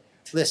 Casey, I said,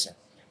 listen,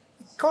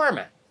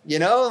 karma,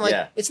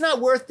 it's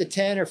not worth the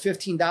 $10 or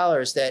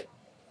 $15 that,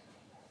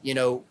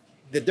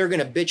 that they're going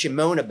to bitch and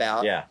moan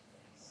about. Yeah.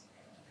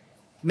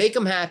 Make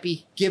them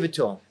happy. Give it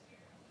to them.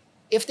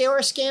 If they are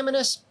scamming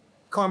us,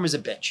 karma's a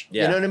bitch.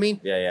 Yeah. You know what I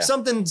mean? Yeah.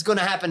 Something's going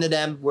to happen to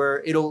them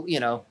where it'll,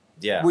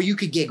 where you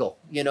could giggle.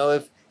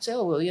 If Say,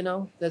 oh,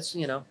 well, that's,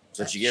 That's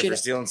what you get for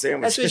stealing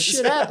sandwiches. that's what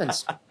shit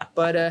happens.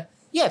 But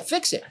yeah,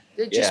 fix it.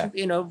 Just,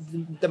 Yeah.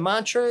 the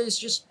mantra is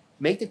just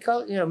make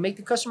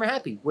the customer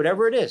happy,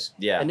 whatever it is.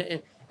 Yeah.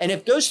 And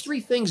if those three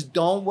things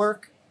don't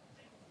work,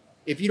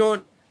 if you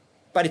don't,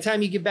 by the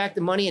time you get back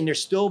the money and they're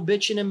still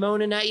bitching and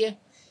moaning at you,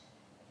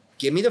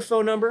 give me the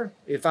phone number.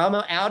 If I'm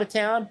out of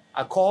town,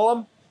 I call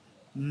them.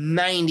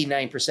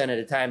 99% of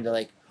the time, they're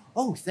like,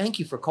 oh, thank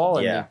you for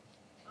calling me.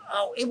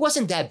 Oh, it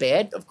wasn't that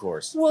bad. Of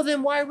course. Well,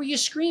 then why were you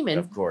screaming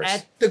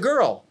at the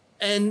girl?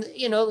 And,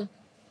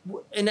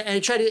 and I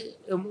try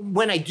to,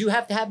 when I do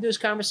have to have those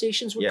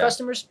conversations with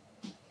customers,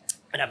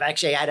 and I've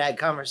actually had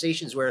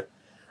conversations where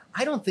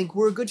I don't think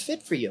we're a good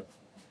fit for you.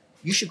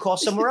 You should call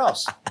somewhere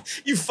else.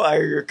 You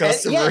fire your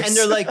customers. And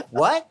they're like,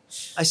 what?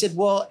 I said,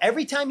 well,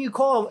 every time you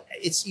call,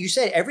 you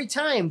said every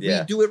time we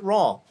do it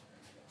wrong.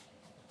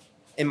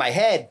 In my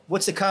head,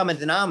 what's the common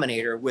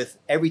denominator with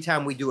every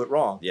time we do it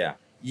wrong? Yeah.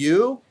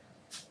 You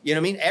know what I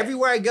mean?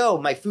 Everywhere I go,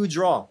 my food's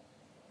wrong.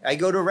 I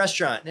go to a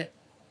restaurant.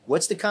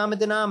 What's the common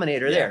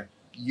denominator there?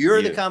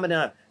 You're the common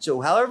denominator.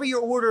 So however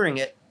you're ordering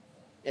it,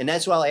 and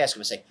that's why I'll ask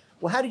them. I say,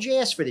 well, how did you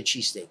ask for the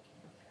cheesesteak?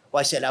 Well,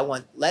 I said, I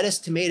want lettuce,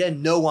 tomato,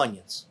 no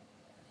onions.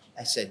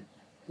 I said,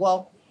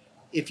 well,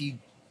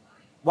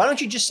 why don't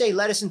you just say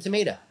lettuce and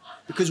tomato?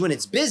 Because when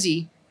it's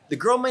busy, the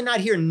girl might not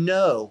hear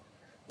no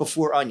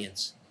before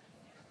onions.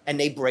 And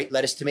they break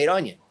lettuce, tomato,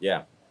 onion.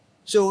 Yeah.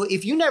 So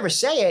if you never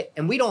say it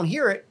and we don't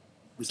hear it,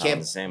 we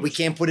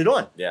can't put it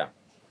on. Yeah.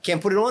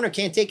 Can't put it on or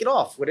can't take it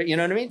off. You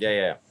know what I mean?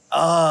 Yeah.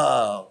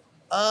 Oh.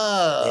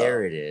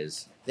 There it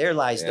is. There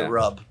lies the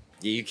rub.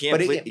 Yeah, you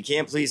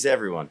can't please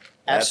everyone.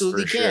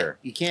 Absolutely That's for can't. sure.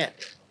 You can't.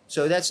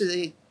 So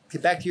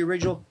get back to your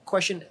original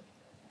question.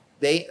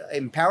 They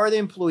empower the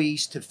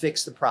employees to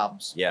fix the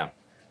problems. Yeah.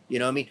 You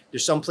know what I mean?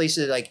 There's some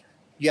places like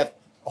you have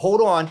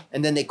hold on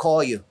and then they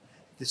call you.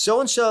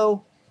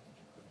 So-and-so,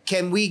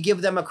 can we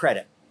give them a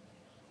credit?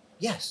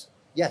 Yes.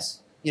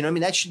 You know what I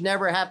mean? That should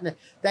never happen.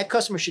 That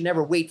customer should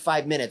never wait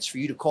 5 minutes for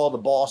you to call the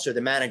boss or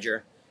the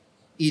manager,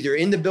 either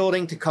in the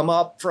building to come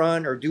up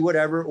front or do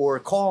whatever, or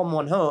call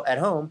them at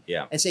home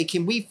and say,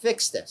 can we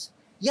fix this?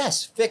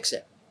 Yes, fix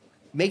it.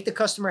 Make the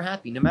customer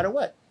happy no matter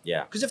what.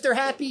 Yeah. Because if they're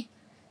happy,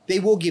 they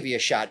will give you a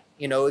shot.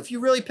 If you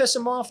really piss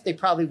them off, they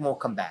probably won't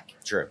come back.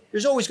 True.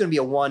 There's always going to be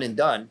a one and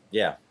done.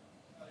 Yeah.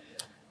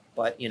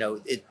 But,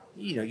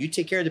 you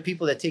take care of the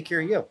people that take care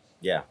of you.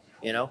 Yeah.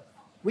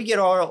 We get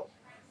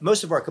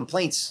most of our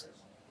complaints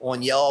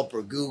on Yelp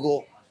or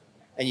Google,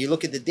 and you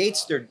look at the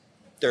dates,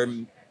 they're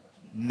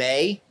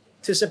May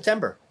to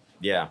September.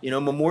 Yeah.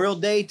 Memorial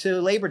Day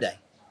to Labor Day.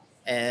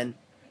 And,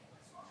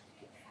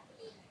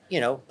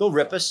 they'll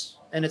rip us.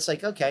 And it's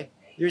like, okay,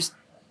 there's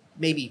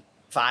maybe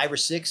 5 or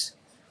 6,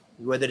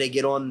 whether they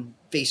get on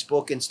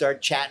Facebook and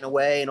start chatting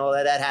away and all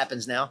that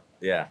happens now.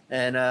 Yeah.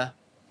 And,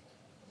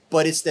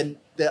 but it's the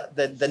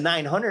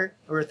 900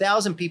 or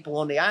 1,000 people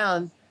on the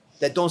island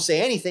that don't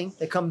say anything,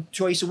 that come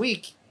twice a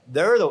week.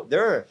 They're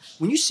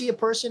when you see a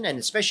person, and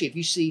especially if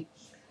you see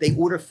they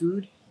order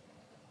food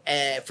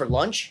for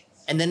lunch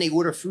and then they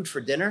order food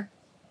for dinner,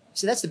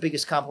 so that's the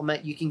biggest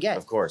compliment you can get.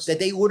 Of course. That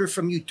they ordered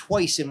from you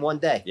twice in one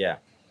day. Yeah.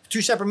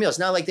 2 separate meals.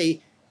 Not like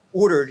they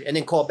ordered and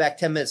then called back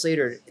 10 minutes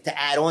later to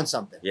add on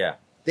something. Yeah.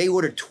 They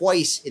ordered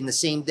twice in the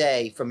same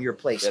day from your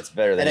place. That's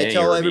better than any review.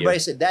 And I tell everybody, I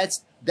said,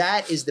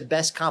 that is the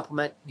best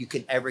compliment you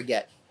can ever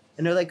get.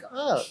 And they're like,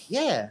 oh,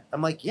 yeah.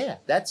 I'm like, yeah,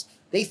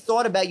 they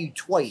thought about you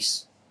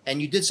twice and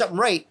you did something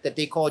right that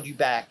they called you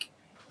back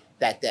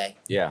that day.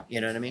 Yeah. You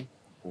know what I mean?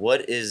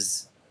 What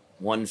is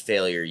one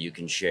failure you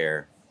can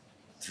share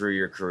through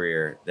your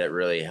career that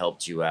really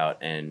helped you out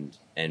and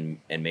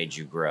made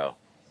you grow?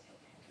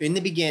 In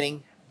the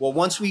beginning, well,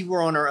 once we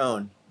were on our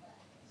own,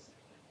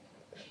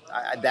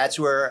 that's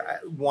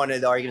where one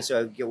of the arguments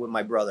I get with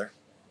my brother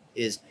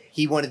is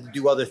he wanted to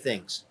do other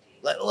things,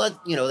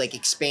 like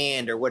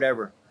expand or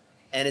whatever.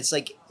 And it's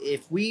like,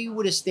 if we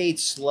would have stayed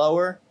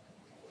slower,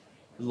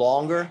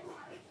 longer,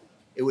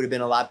 it would have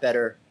been a lot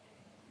better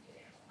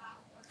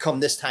come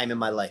this time in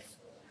my life.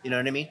 You know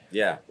what I mean?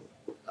 Yeah.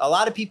 A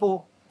lot of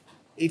people,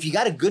 if you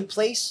got a good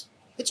place,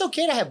 it's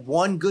okay to have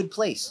one good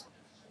place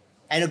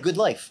and a good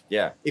life.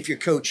 Yeah. If you're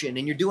coaching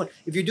and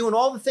if you're doing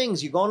all the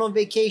things, you're going on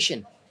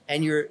vacation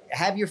and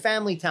have your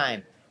family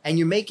time and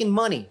you're making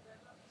money,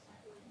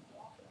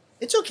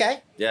 it's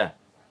okay. Yeah.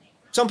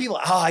 Some people,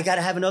 I got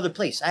to have another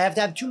place. I have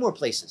to have 2 more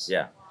places.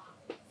 Yeah.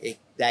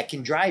 That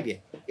can drive you.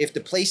 If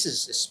the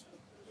places,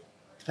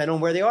 depending on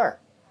where they are,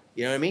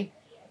 you know what I mean?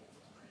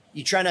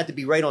 You try not to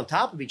be right on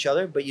top of each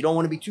other, but you don't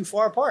want to be too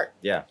far apart.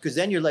 Yeah. Because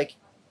then you're like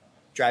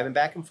driving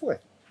back and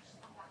forth.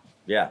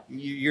 Yeah.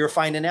 You're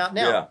finding out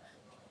now. Yeah.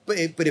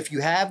 But if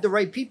you have the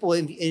right people,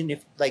 and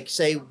if, like,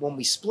 say when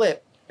we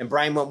split and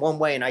Brian went one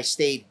way and I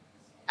stayed,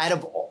 out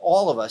of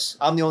all of us,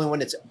 I'm the only one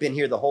that's been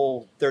here the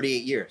whole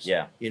 38 years.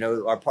 Yeah.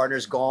 Our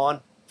partner's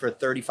gone for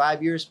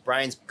 35 years.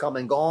 Brian's come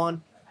and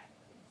gone,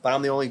 but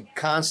I'm the only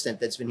constant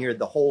that's been here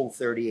the whole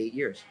 38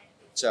 years.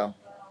 So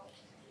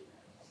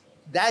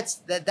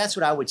that's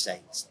what I would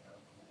say.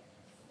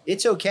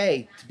 It's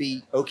okay to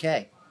be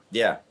okay.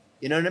 Yeah.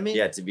 You know what I mean?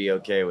 Yeah, to be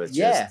okay with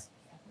Yeah. just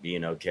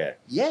being okay.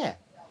 Yeah.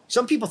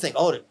 Some people think,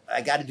 oh,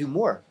 I got to do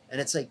more.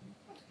 And it's like,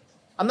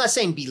 I'm not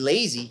saying be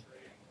lazy.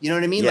 You know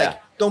what I mean? Yeah.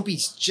 Like, don't be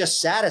just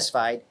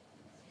satisfied,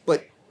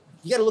 but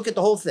you got to look at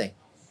the whole thing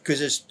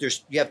because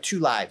you have two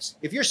lives.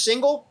 If you're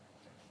single,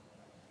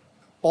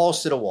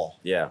 balls to the wall.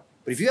 Yeah.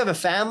 But if you have a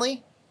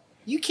family,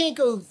 you can't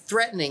go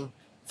threatening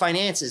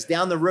finances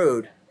down the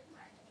road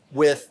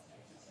with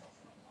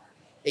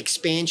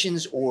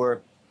expansions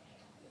or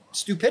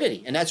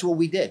stupidity. And that's what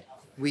we did.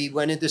 We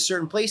went into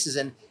certain places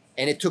and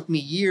it took me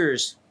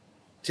years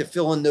to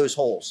fill in those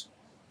holes.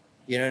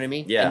 You know what I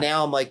mean? Yeah. And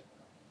now I'm like,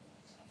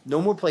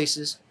 no more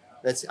places.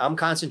 I'm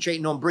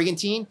concentrating on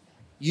Brigantine.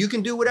 You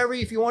can do whatever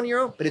if you want on your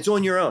own, but it's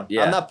on your own.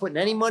 Yeah. I'm not putting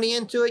any money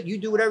into it. You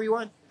do whatever you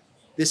want.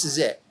 This is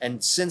it.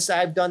 And since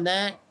I've done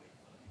that,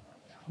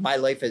 my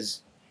life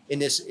in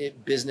this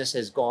business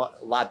has gone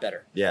a lot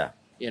better. Yeah.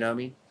 You know what I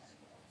mean?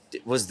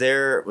 Was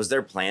there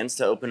plans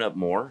to open up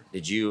more?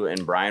 Did you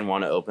and Brian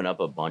want to open up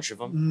a bunch of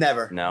them?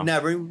 Never. No?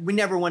 Never. We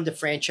never wanted to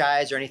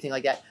franchise or anything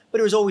like that.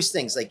 But it was always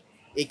things like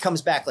it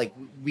comes back like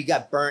we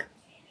got burnt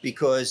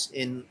because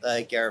in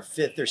like our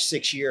 5th or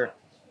 6th year,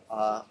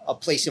 a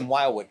place in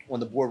Wildwood on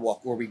the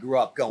boardwalk where we grew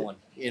up going.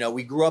 You know,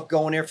 we grew up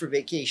going there for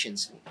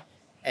vacations.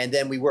 And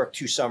then we worked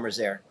 2 summers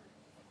there.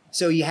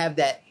 So you have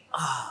that,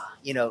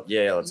 you know.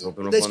 Yeah, let's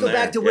open up Let's one go there.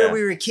 back to where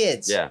we were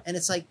kids. Yeah. And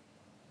it's like,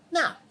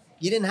 no,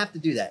 you didn't have to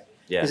do that.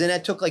 Yeah. Because then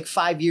that took like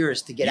 5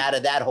 years to get out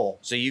of that hole.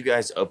 So you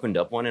guys opened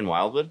up one in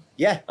Wildwood?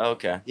 Yeah. Oh,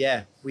 okay.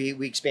 Yeah. We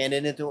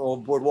expanded into a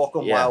boardwalk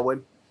on Yeah.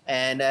 Wildwood.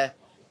 And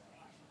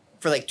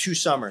for like 2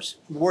 summers.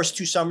 The worst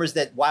 2 summers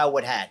that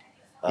Wildwood had.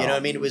 You know what I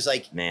mean? It was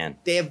like, man,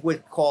 they have what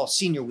we call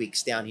senior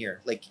weeks down here.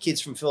 Like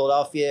kids from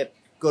Philadelphia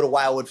go to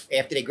Wildwood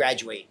after they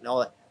graduate and all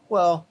that.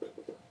 Well,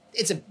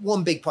 it's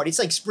one big party. It's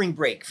like spring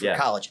break for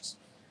colleges.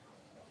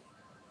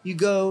 You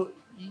go,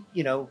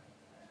 you know,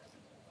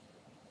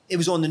 it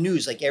was on the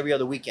news like every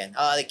other weekend.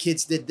 The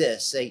kids did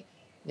this. They,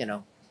 you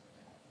know,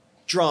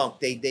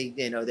 drunk.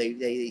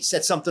 They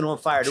set something on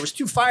fire. There was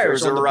 2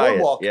 fires on the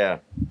boardwalk. Yeah.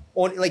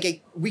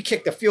 We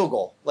kicked a field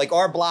goal. Like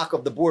our block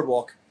of the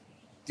boardwalk,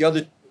 the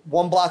other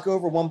one block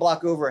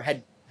over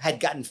had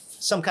gotten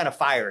some kind of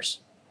fires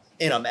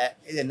in them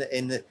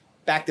in the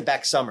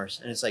back-to-back summers.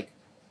 And it's like,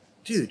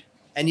 dude.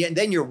 And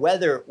then you're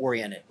weather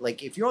oriented.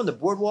 Like if you're on the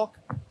boardwalk,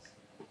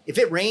 if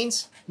it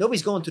rains,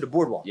 nobody's going to the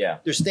boardwalk. Yeah.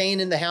 They're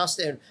staying in the house.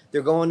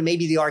 They're going to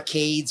maybe the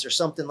arcades or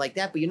something like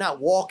that, but you're not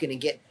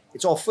walking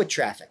it's all foot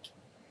traffic.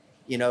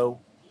 You know,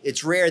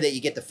 it's rare that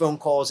you get the phone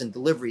calls and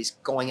deliveries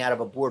going out of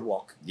a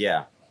boardwalk.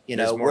 Yeah. You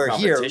know, where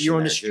here you're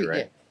on the street. Too, right?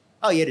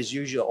 Yeah. Oh yeah, there's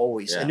usually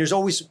always. Yeah. And there's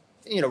always,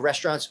 you know,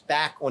 restaurants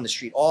back on the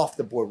street off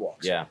the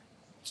boardwalks. Yeah.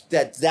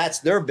 That's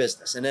their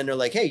business. And then they're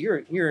like, hey,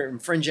 you're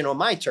infringing on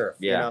my turf.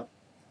 Yeah. You know?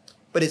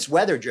 But it's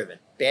weather driven.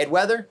 Bad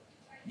weather,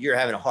 you're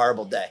having a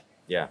horrible day.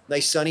 Yeah.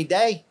 Nice sunny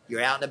day,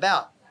 you're out and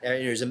about.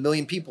 There's a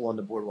million people on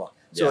the boardwalk.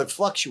 So Yeah. it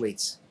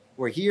fluctuates.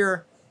 Where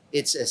here,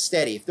 it's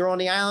steady. If they're on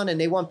the island and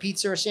they want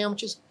pizza or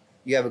sandwiches,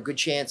 you have a good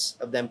chance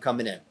of them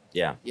coming in.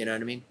 Yeah. You know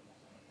what I mean?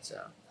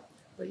 So,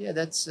 but yeah,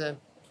 that's...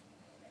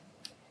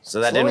 So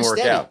that didn't work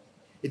out.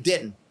 It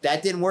didn't.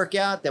 That didn't work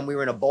out. Then we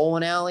were in a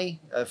bowling alley.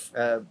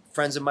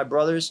 Friends of my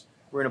brothers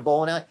were in a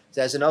bowling alley.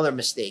 So that's another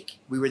mistake.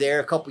 We were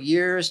there a couple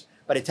years.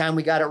 By the time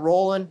we got it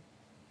rolling,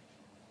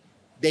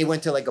 they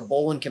went to like a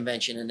bowling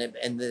convention,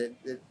 and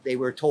they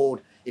were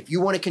told, if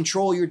you want to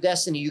control your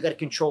destiny, you got to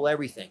control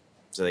everything.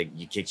 So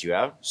you kicked you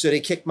out? So they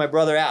kicked my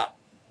brother out.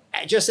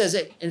 Just as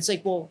it, and it's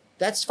like, well,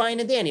 that's fine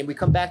and dandy. And we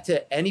come back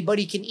to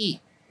anybody can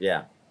eat.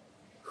 Yeah.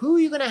 Who are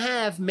you going to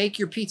have make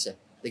your pizza?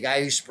 The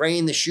guy who's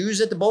spraying the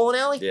shoes at the bowling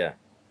alley? Yeah.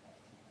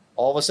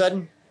 All of a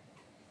sudden,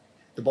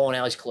 the bowling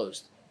alley's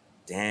closed.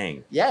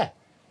 Dang. Yeah.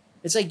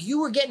 It's like you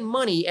were getting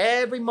money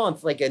every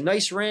month, like a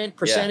nice rent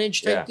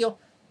percentage type deal.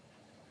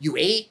 You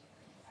ate.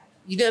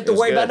 You didn't have to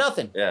worry about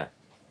nothing. Yeah.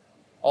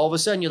 All of a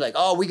sudden, you're like,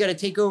 oh, we got to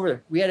take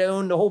over. We got to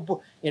own the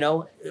whole, you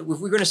know, if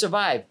we're going to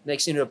survive.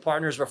 Next thing you know, the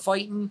partners were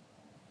fighting.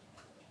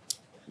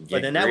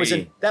 But then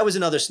that was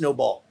another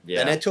snowball.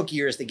 Yeah. And that took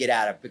years to get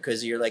out of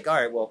because you're like, all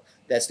right, well,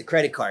 that's the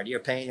credit card. You're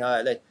paying,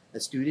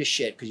 let's do this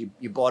shit because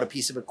you bought a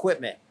piece of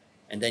equipment.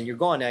 And then you're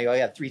gone. Now you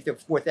have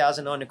 $3,000,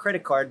 $4,000 on the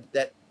credit card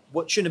that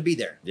shouldn't be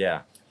there.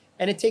 Yeah.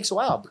 And it takes a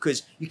while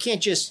because you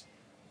can't just,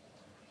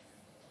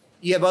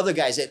 you have other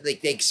guys that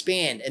like they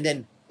expand and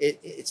then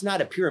it's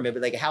not a pyramid,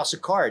 but like a house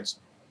of cards.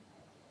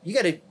 You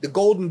got the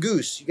golden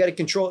goose. You got to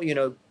control, you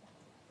know,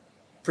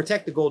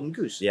 protect the golden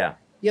goose. Yeah.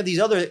 You have these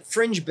other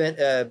fringe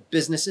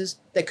businesses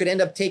that could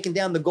end up taking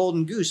down the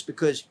golden goose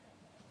because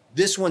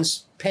this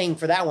one's paying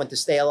for that one to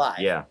stay alive.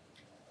 Yeah.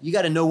 You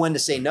got to know when to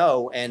say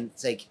no. And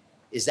it's like,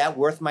 is that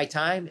worth my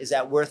time? Is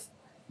that worth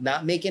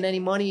not making any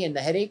money and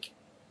the headache?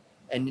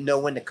 And you know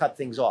when to cut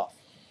things off.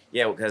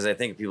 Yeah, because I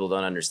think people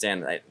don't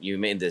understand that. You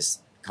made this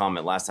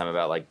comment last time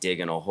about like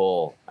digging a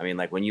hole. I mean,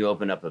 like when you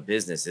open up a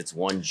business, it's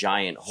one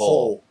giant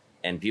hole.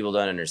 And people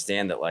don't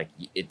understand that like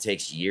it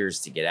takes years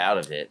to get out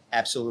of it.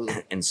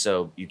 Absolutely. And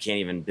so you can't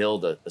even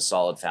build a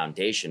solid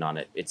foundation on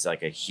it. It's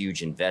like a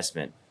huge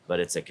investment, but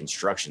it's a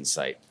construction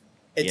site.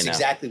 It's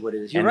exactly what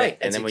it is. You're and right.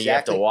 Then, and then when you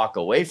have to walk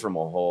away from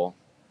a hole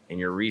and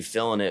you're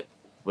refilling it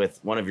with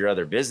one of your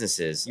other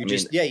businesses, you're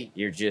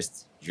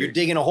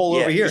digging a hole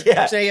over here.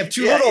 Yeah. So you have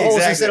two little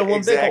holes instead of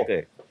one big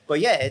hole. But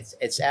yeah,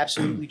 it's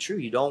absolutely true.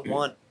 You don't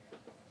want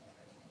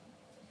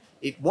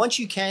once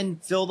you can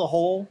fill the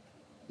hole,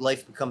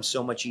 life becomes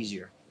so much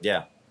easier.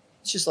 Yeah.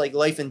 It's just like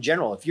life in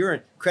general. If you're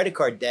in credit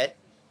card debt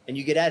and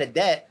you get out of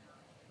debt,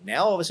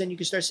 now all of a sudden you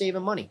can start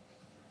saving money.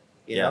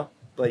 You know?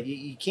 But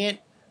you can't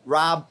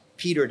rob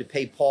Peter to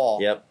pay Paul.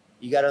 Yep.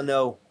 You got to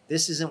know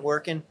this isn't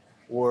working,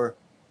 or,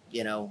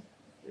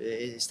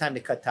 it's time to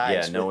cut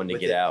ties. Yeah, know when to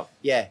get out.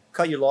 Yeah,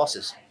 cut your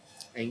losses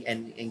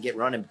and get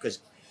running, because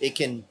it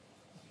can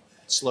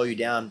slow you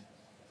down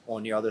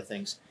on your other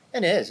things.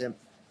 And it is. And,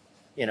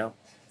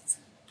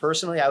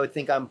 personally, I would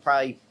think I'm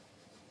probably,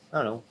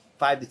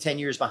 5 to 10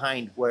 years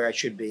behind where I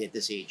should be at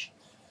this age.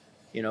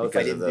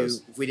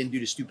 If we didn't do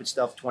the stupid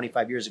stuff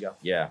 25 years ago.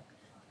 Yeah.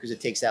 Because it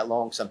takes that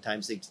long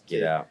sometimes to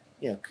get out.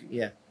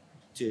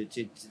 To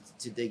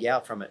dig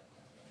out from it.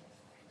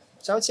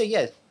 So I would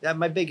say, that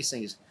my biggest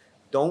thing is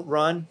don't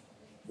run,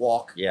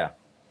 walk. Yeah.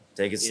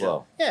 Take it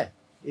slow. Yeah.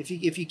 If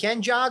you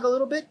can jog a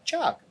little bit,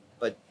 jog.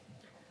 But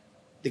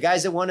the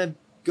guys that want to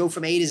go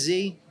from A to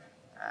Z,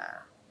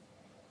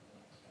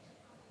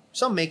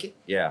 some make it.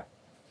 Yeah.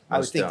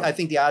 I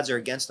think the odds are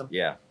against them.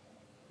 Yeah.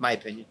 My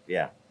opinion.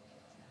 Yeah.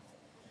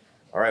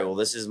 All right. Well,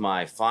 this is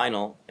my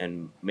final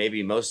and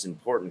maybe most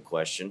important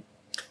question.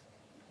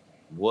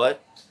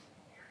 What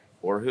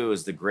or who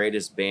is the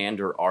greatest band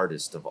or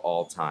artist of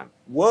all time?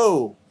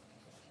 Whoa.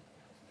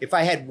 If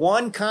I had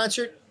one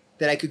concert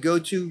that I could go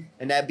to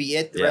and that'd be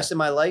it the rest of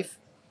my life,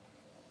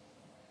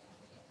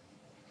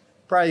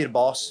 probably the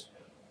Boss.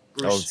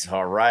 Bruce. Oh, it's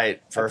all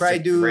right. Perfect. I'd probably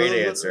do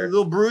Great answer. A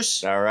little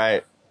Bruce. All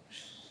right.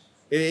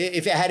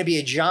 If it had to be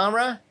a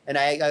genre, and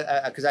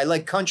because I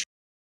like country,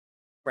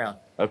 Brown.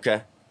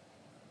 Okay.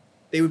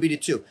 They would be the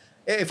two.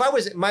 If I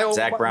was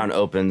Zach Brown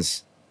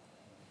opens,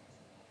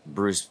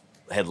 Bruce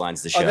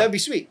headlines the show. Oh, that'd be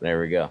sweet.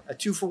 There we go. A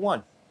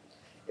 2-for-1.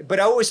 But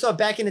I always thought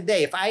back in the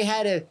day, if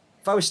I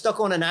was stuck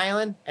on an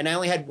island and I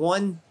only had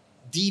one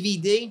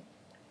DVD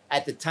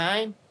at the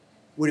time,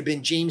 would have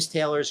been James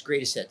Taylor's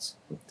Greatest Hits.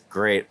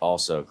 Great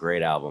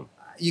album.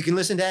 You can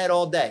listen to that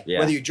all day. Yeah.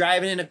 Whether you're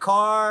driving in a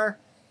car,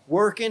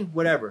 working,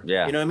 whatever.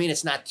 Yeah. You know what I mean?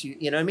 It's not too,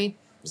 you know what I mean?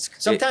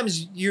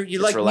 Sometimes you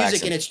like relaxing.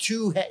 music and it's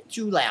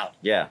too loud.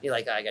 Yeah. You're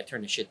like, I got to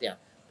turn the shit down.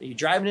 But you're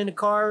driving in a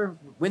car,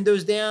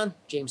 windows down,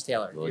 James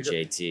Taylor. Little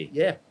JT.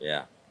 Yeah.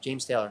 Yeah.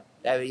 James Taylor.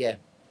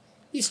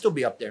 He'd still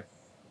be up there.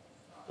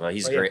 Well,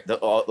 he's great.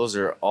 Those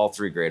are all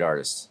three great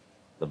artists.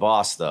 The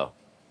Boss, though,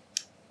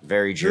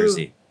 very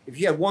Jersey. If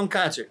you had one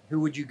concert,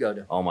 who would you go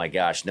to? Oh my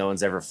gosh, no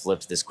one's ever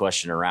flipped this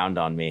question around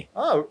on me.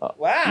 Oh,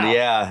 wow.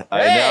 Yeah,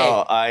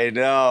 Hey.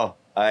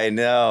 I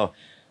know.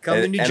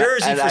 Come to New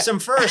Jersey for some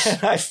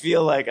first. I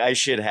feel like I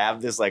should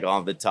have this like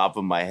on the top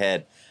of my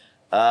head.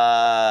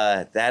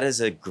 That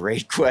is a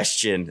great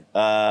question.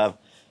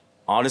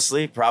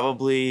 Honestly,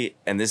 probably,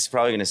 and this is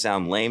probably going to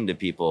sound lame to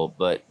people,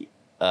 but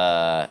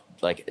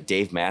like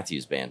Dave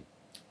Matthews Band.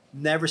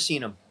 Never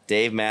seen him.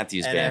 Dave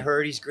Matthews and Band. I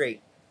heard he's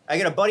great. I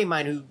got a buddy of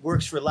mine who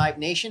works for Live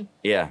Nation.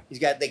 Yeah. He's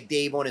got like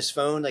Dave on his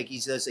phone, like he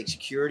does like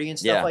security and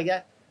stuff like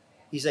that.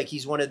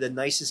 He's one of the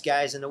nicest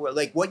guys in the world.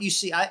 Like what you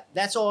see,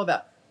 that's all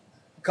about.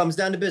 It comes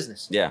down to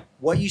business. Yeah.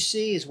 What you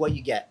see is what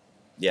you get.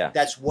 Yeah.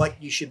 That's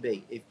what you should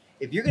be.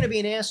 If you're going to be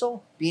an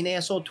asshole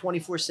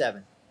 24/7.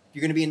 If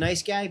you're going to be a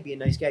nice guy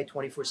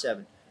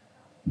 24/7.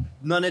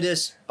 None of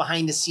this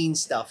behind the scenes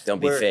stuff.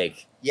 Don't be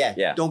fake.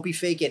 Yeah. Don't be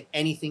fake at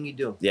anything you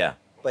do. Yeah.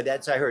 But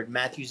that's I heard.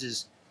 Matthews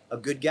is a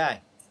good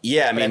guy.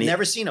 Yeah, I mean, I've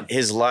never seen him.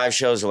 His live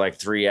shows are like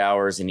 3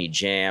 hours, and he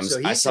jams.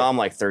 So I saw him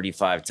like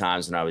 35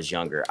 times when I was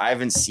younger. I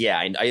was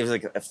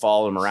like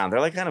follow him around. They're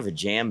like kind of a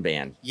jam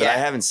band, but I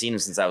haven't seen him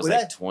since I was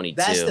like 22.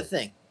 That's the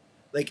thing.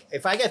 Like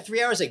if I got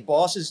 3 hours, like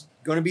Boss is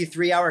going to be a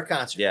 3-hour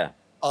concert. Yeah.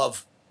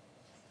 Of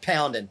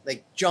pounding,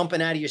 like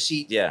jumping out of your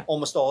seat. Yeah.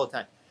 Almost all the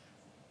time.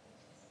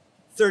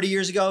 30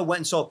 years ago, I went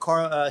and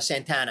saw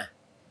Santana.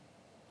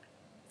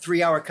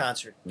 3-hour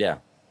concert. Yeah.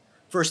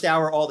 First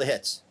hour, all the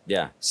hits.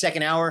 Yeah.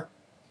 Second hour,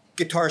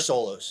 guitar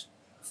solos.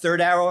 Third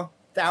hour,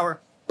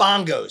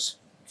 bongos.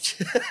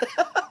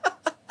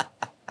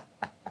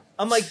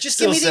 I'm like, just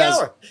give me the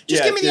hour.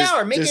 Just give me the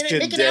hour.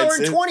 Make an hour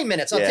and 20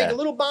 minutes. I'll take a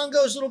little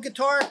bongos, little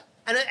guitar,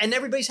 and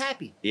everybody's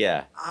happy.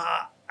 Yeah.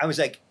 I was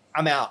like,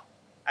 I'm out.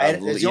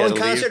 It's the only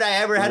concert I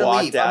ever had to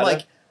leave. I'm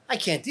like, I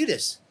can't do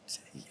this.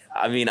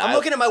 I mean, I'm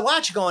looking at my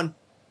watch going,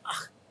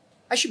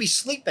 I should be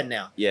sleeping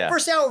now. Yeah.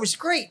 First hour was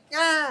great.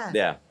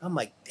 Yeah. I'm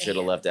like, should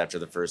have left after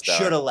the first hour.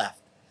 Should have left.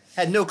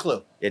 Had no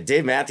clue. Yeah,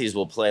 Dave Matthews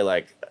will play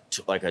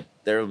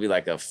there will be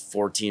like a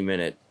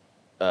 14-minute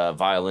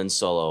violin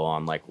solo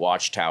on like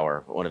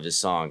Watchtower, one of his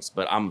songs.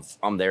 But I'm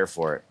there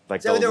for it.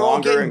 Like the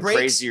longer and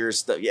crazier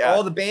stuff. Yeah.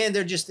 All the band,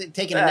 they're just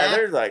taking a nap.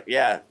 They're like,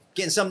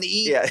 getting something to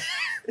eat. Yeah.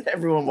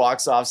 Everyone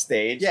walks off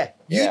stage. Yeah.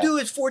 You do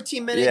a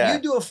 14-minute. Yeah. You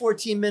do a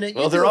 14-minute.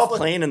 Well, they're all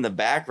playing in the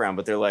background,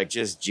 but they're like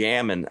just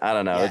jamming. I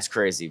don't know. Yeah. It's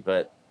crazy.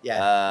 But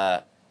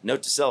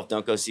note to self: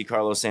 don't go see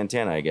Carlos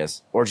Santana, I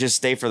guess, or just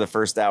stay for the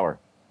first hour.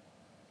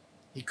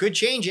 He could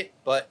change it,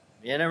 but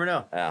you never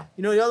know. Yeah.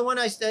 You know, the other one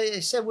I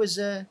said was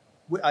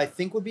I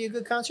think would be a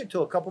good concert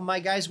too. A couple of my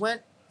guys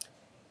went.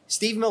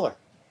 Steve Miller.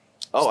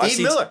 Oh,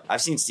 Steve Miller.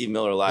 I've seen Steve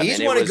Miller live. He's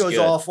and one it that was goes good.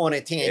 off on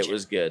a tangent. It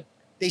was good.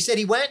 They said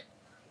he went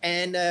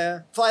and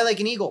Fly Like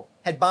an Eagle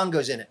had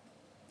bongos in it.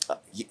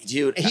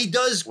 Dude, He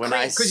does when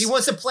because he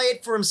wants to play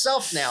it for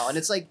himself now, and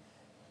it's like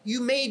you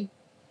made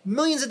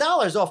millions of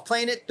dollars off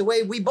playing it the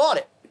way we bought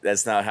it.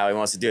 That's not how he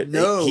wants to do it.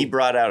 No. He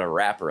brought out a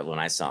rapper when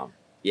I saw him.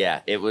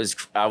 Yeah, it was.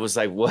 I was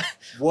like, "What?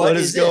 What what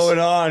is this? going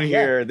on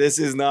here? Yeah. This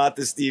is not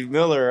the Steve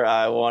Miller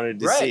I wanted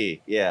to Right.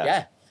 see." Yeah,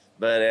 Yeah.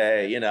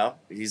 But you know,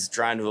 he's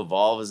trying to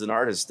evolve as an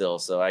artist still,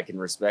 so I can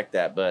respect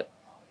that. But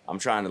I'm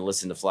trying to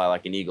listen to "Fly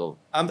Like an Eagle."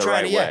 I'm the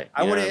trying right to. Yeah, way.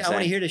 I You know want what to. I'm I want to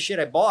saying? hear the shit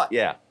I bought.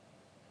 Yeah,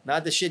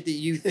 Not the shit that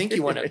you think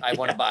you want to. I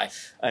want to buy.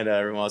 I know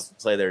everyone wants to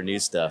play their new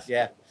stuff.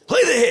 Yeah.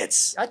 Play the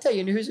hits. I tell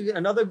you, who's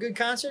another good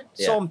concert?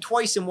 Yeah. Saw him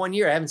twice in 1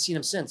 year. I haven't seen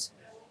him since.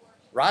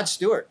 Rod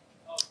Stewart.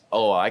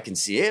 Oh, I can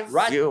see it.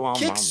 Rod You want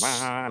kicks.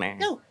 my money.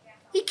 No,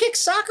 he kicks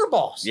soccer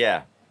balls.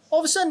 Yeah. All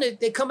of a sudden,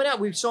 they're coming out.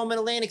 We saw him in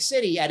Atlantic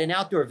City at an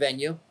outdoor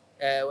venue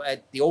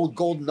at the old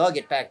Golden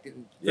Nugget back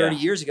 30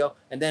 years ago,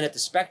 and then at the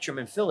Spectrum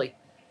in Philly.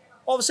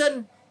 All of a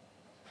sudden,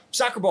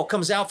 soccer ball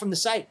comes out from the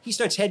side. He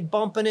starts head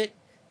bumping it,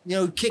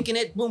 kicking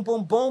it, boom,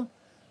 boom, boom.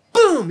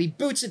 Boom! He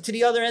boots it to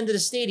the other end of the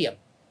stadium.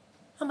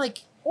 I'm like,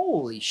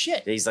 holy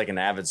shit. He's like an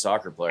avid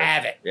soccer player.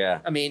 Avid. Yeah.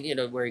 I mean,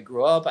 where he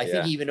grew up. I Yeah.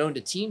 think he even owned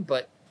a team,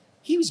 but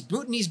he was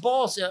booting these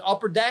balls,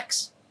 upper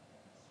decks.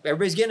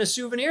 Everybody's getting a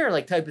souvenir,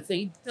 like type of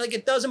thing. Like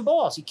a dozen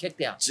balls he kicked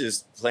down.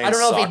 Just playing. I don't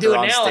know if he'd do it soccer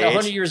on now at stage.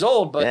 100 years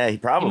old, but Yeah, he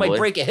probably he might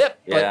break a hip.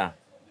 But Yeah.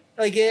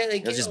 like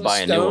He'll just buy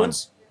a new one.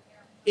 Stones.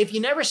 If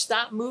you never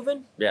stop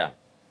moving, Yeah.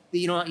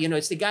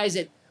 it's the guys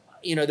that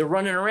they're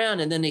running around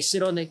and then they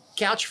sit on the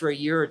couch for a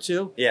year or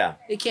two. Yeah.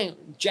 They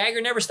can't.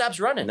 Jagger never stops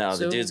running. No,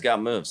 so, the dude's got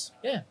moves.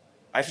 Yeah.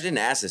 I didn't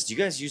ask this. Do you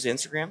guys use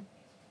Instagram?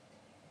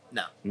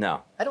 No,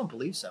 No. I don't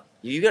believe so.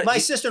 You got My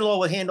sister-in-law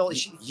would handle.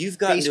 You've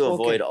got to Facebook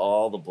avoid and-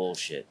 all the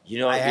bullshit. You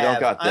know, I you don't have.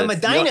 got. I'm a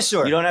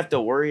dinosaur. You don't have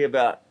to worry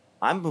about.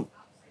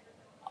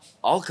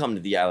 I'll come to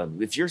the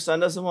island if your son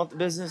doesn't want the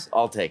business.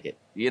 I'll take it.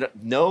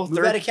 No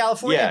Move out of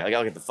California. Yeah, like,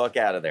 I'll get the fuck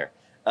out of there.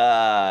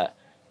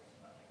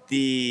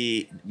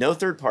 The no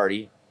third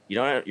party.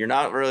 You're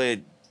not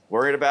really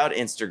worried about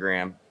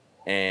Instagram,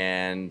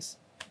 and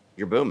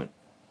you're booming.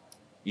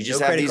 You just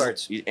No have credit these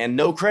cards. and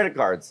no credit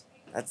cards.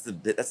 That's the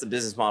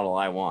business model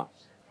I want.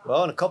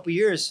 Well, in a couple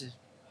years,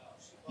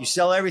 you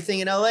sell everything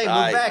in LA,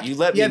 move back. You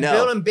let me have know.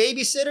 building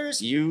babysitters.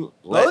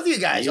 Both of you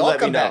guys, you all let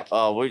me come know. back.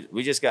 Oh,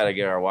 we just got to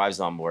get our wives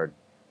on board.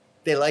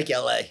 They like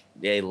LA.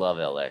 They love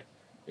LA.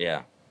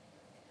 Yeah,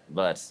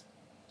 but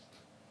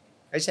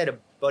I just had a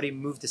buddy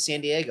move to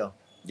San Diego.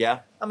 yeah,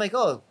 I'm like,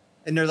 oh,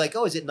 and they're like,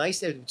 oh, is it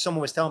nice?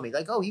 Someone was telling me,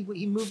 like, oh, he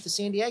moved to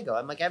San Diego.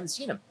 I'm like, I haven't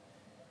seen him.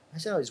 I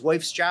said, oh, his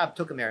wife's job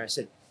took him there. I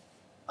said,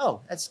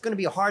 oh, that's going to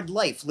be a hard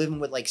life living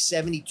with like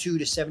 72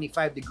 to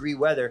 75 degree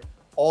weather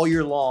all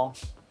year long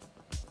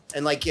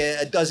and like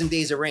a dozen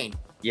days of rain.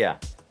 yeah.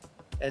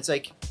 And it's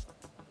like,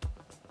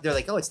 they're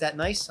like, oh, it's that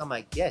nice? I'm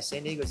like, yeah,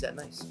 San Diego's that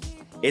nice.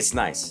 It's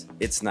nice.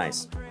 It's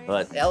nice,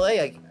 but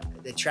LA,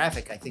 the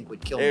traffic, I think,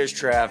 would kill me. there's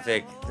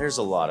traffic. There's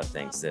a lot of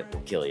things that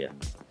will kill you.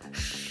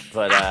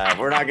 But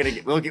we're not gonna.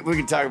 We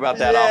can talk about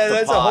that off the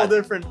that's pod. a whole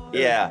different.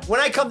 Yeah. When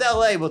I come to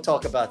LA, we'll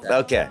talk about that.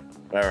 Okay.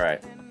 All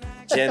right.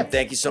 Jen,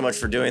 thank you so much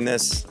for doing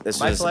this.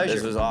 My pleasure.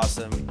 This was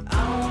awesome.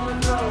 I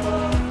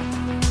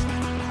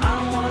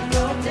wanna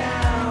go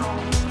down.